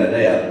 bantayan na yun na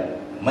daya.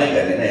 May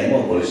ganina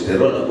mo,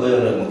 cholesterol. Ako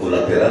yung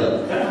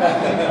mag-collateral.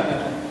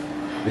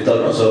 Dito,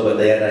 no? So,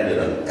 bantayan na yun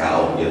ang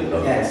kaon yun.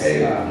 No? Yes.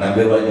 Okay.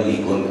 Number 1 yung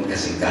ikon,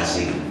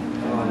 kasing-kasing.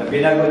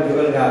 Pinagod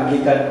ko nga,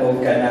 gikan o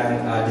ka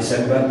ng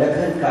December,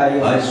 daghan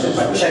kayo. Ay,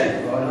 susunod.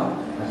 No?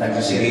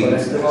 Sige.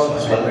 Cholesterol,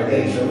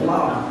 hypertension.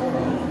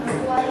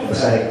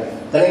 Masay.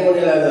 Kanay mo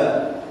nila nga,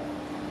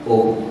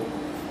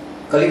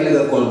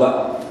 kalilaga kulba,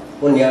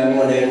 kunyami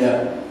mo na yun nga,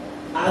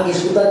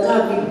 agis ko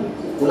ka,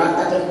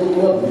 kulata ka ito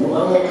mo,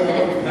 bunuang mo ka.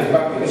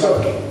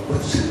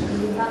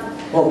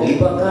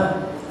 Lipa ka.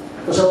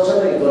 Usa-usa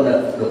ba ito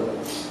na,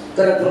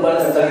 karang kulba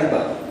na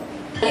talipa.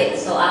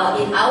 So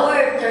in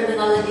our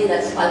terminology,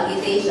 that's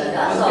palpitation.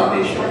 So,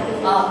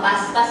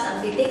 pas-pas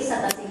ang titik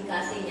sa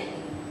kasing-kasing niya.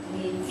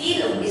 We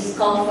feel of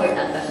discomfort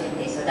ang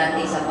pasyente. So that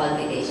is a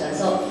palpitation.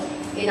 So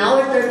in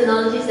our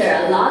terminologies, there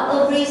are a lot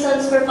of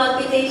reasons for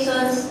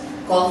palpitations,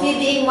 coffee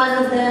being one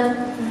of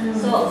them.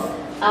 So,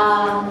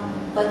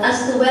 but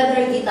as to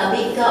whether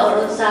itabi ka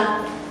or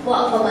unsa, po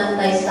ang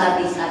pamantay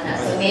studies ana.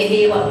 So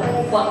maybe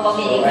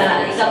ika-contribute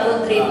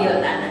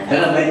ana.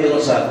 Kaya may tulong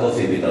sa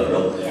coffee bitaw,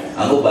 no? Yes.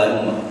 Ang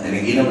uban,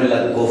 inom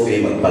nila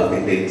coffee,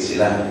 magpalpitate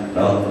sila,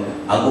 no?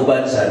 Ang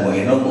uban sa mo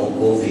inom o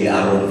coffee,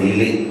 aron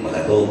dili,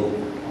 makatog.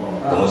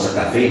 Tungkol sa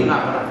caffeine.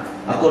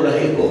 Ako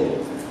lahi ko,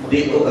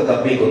 di ko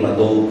kakapi kung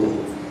matulog ko.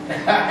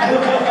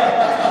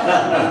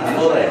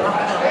 Alright.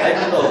 Ay,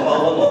 ito,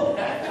 mauwa mo.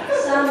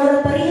 Sa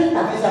mura pa rin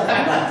ta.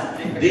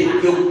 Di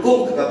yung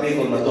kung kakapi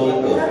kung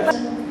matulog ko.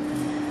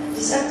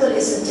 This actually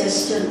is a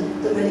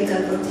suggestion to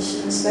medical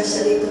practitioners,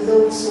 especially to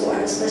those who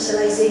are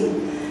specializing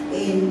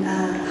in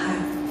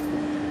heart.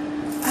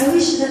 I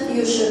wish that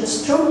you should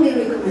strongly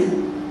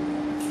recommend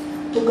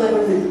to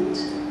government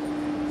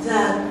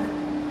that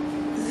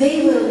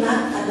they will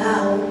not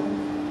allow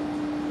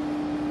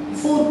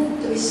food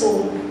to be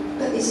sold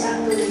that is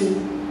actually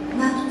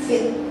not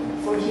fit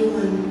for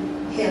human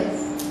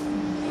health.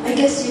 I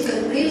guess you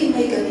can really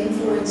make an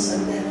influence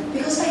on them,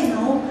 because I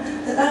know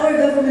that our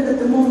government at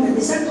the moment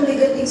is actually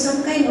getting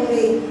some kind of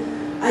a,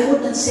 I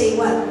would not say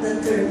what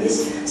the term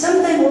is,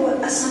 some type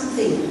of a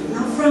something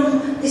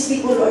from these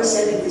people who are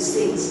selling these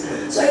things.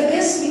 So I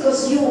guess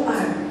because you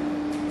are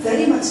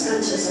very much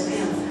conscious of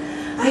health,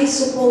 I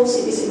suppose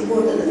it is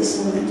important at this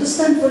moment to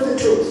stand for the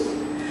truth.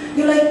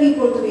 You like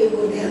people to be in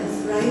good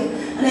health, right?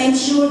 And I'm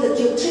sure that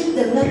you treat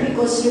them not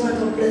because you want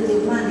to plenty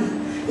of money.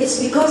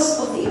 It's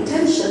because of the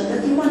intention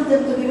that you want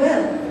them to be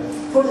well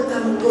for the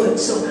common good.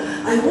 So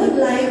I would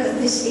like at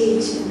this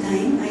age in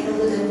time, I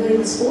know that I'm very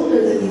much older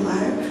than you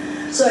are,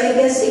 so I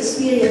guess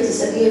experience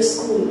is a year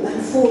school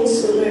and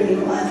fools will learn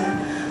in other.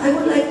 I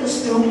would like to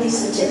strongly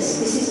suggest,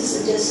 this is a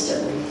suggestion,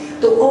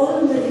 to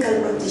all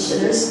medical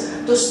practitioners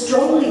to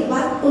strongly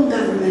back on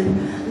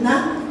government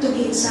not to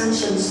give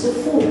sanctions to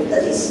food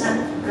that is not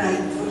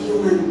right for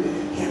human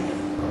health.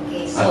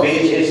 Okay, so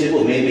PAPI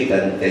Cebu maybe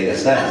can take a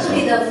stance.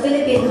 actually, the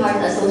Philippine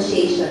Heart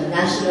Association,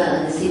 National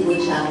and the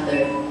Cebu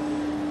Chapter,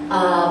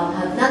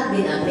 have not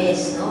been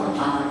amiss. No?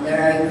 There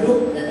are a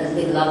group that has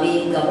been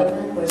lobbying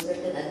government for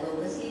certain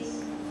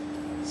advocacies,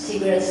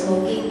 cigarette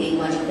smoking being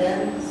one of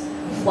them.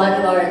 One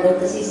of our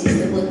advocacies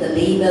is to put the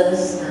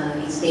labels,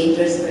 it's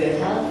dangerous for your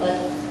health, but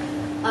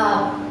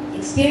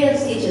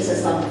experience teaches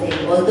us something.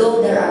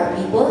 Although there are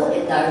people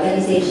in the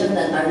organization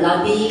that are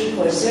lobbying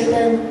for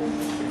certain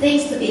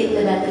things to be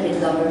implemented in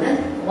government,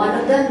 one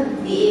of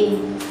them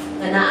being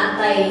an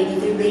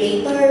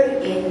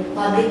anti-defibrillator in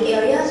public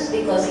areas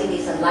because it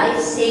is a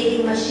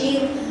life-saving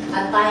machine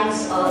at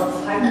times of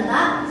heart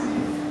attack.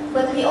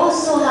 But we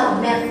also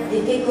have met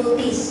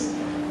difficulties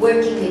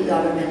working with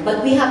government,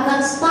 but we have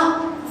not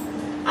stopped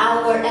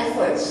our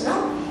efforts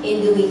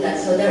in doing that.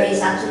 So there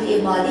is actually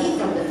a body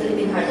from the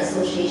Philippine Heart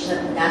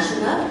Association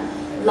National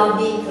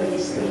lobbying for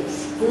these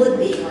things, food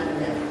being one of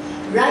them.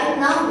 Right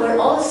now, we're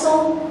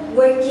also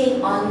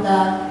working on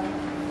the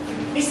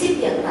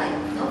recipient type.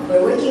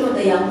 We're working on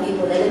the young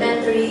people,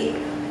 elementary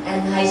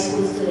and high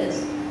school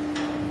students.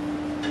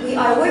 We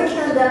are working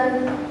on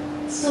them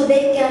so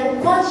they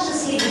can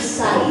consciously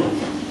decide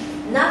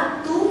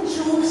not to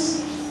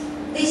choose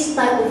this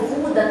type of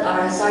food that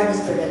are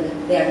hazardous for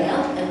their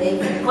health, and they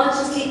can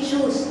consciously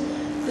choose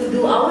to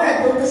do our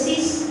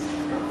advocacies,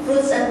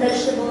 fruits and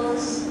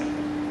vegetables,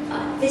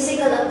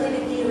 physical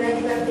activity,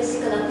 regular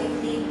physical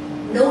activity,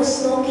 no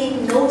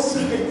smoking, no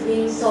sweetened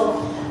drinks. So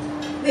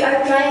we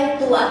are trying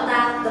to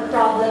attack the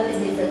problem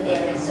in different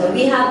areas. So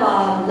we have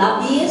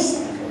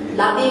lobbyists,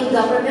 lobbying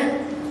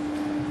government.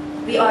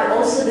 We are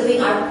also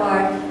doing our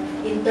part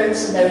in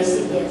terms of the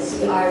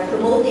recipients. We are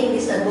promoting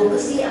this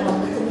advocacy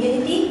among the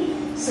community,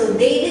 so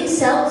they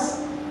themselves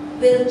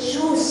will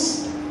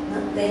choose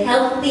the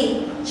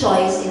healthy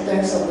choice in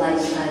terms of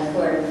lifestyle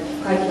for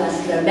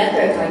cardiovascular,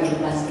 better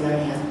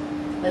cardiovascular health.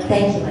 But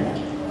thank you,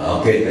 Madam.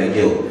 Okay, thank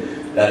you.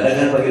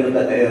 Daghan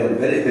paginuta kayo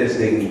very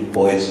interesting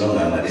points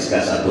nga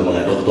ma-discuss ato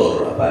mga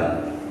doktor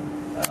apan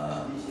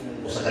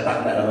usa ka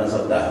takda naman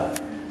sabta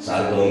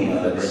sa atong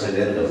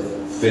President of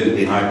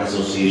Philippine Heart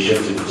Association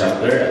Cebu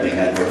Chapter, a big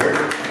hand for her.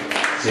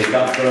 Si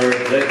Dr.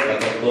 Greg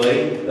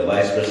Tapok-Tapok, the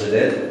Vice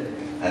President,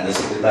 and the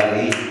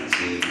Secretary,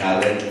 si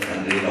Karen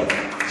Andrino.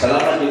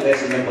 Salamat yung kayo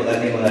sa inyong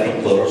pag-ani mga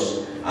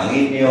doktors. Ang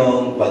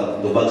inyong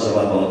pagtubag sa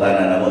mga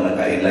pangutanan na mo,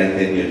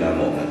 naka-enlighten yun na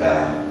mo,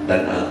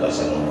 naka-danag pa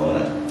sa mga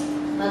una.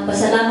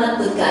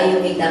 Magpasalamat po kayo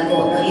ko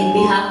in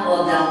behalf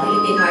of the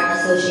Philippine Heart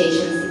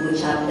Association Cebu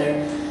Chapter.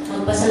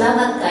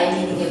 Magpasalamat kayo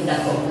ninyo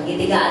ko.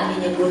 Magitigaan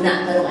ninyo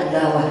guna karong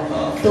adlaw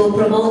to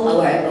promote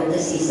our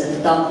advocacy and to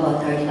talk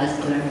about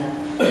cardiovascular health.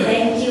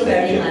 Thank you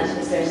very much,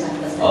 Mr.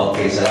 Santos.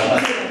 Okay,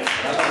 salamat.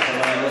 Salamat sa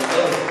mga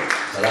doktor.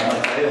 Salamat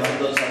kayo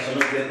hangtod sa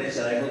sunod din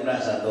sa record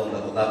na sa atong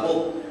Tapok-Tapok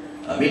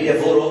Media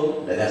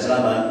Forum. Daghang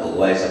salamat ug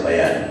way sa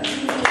bayan.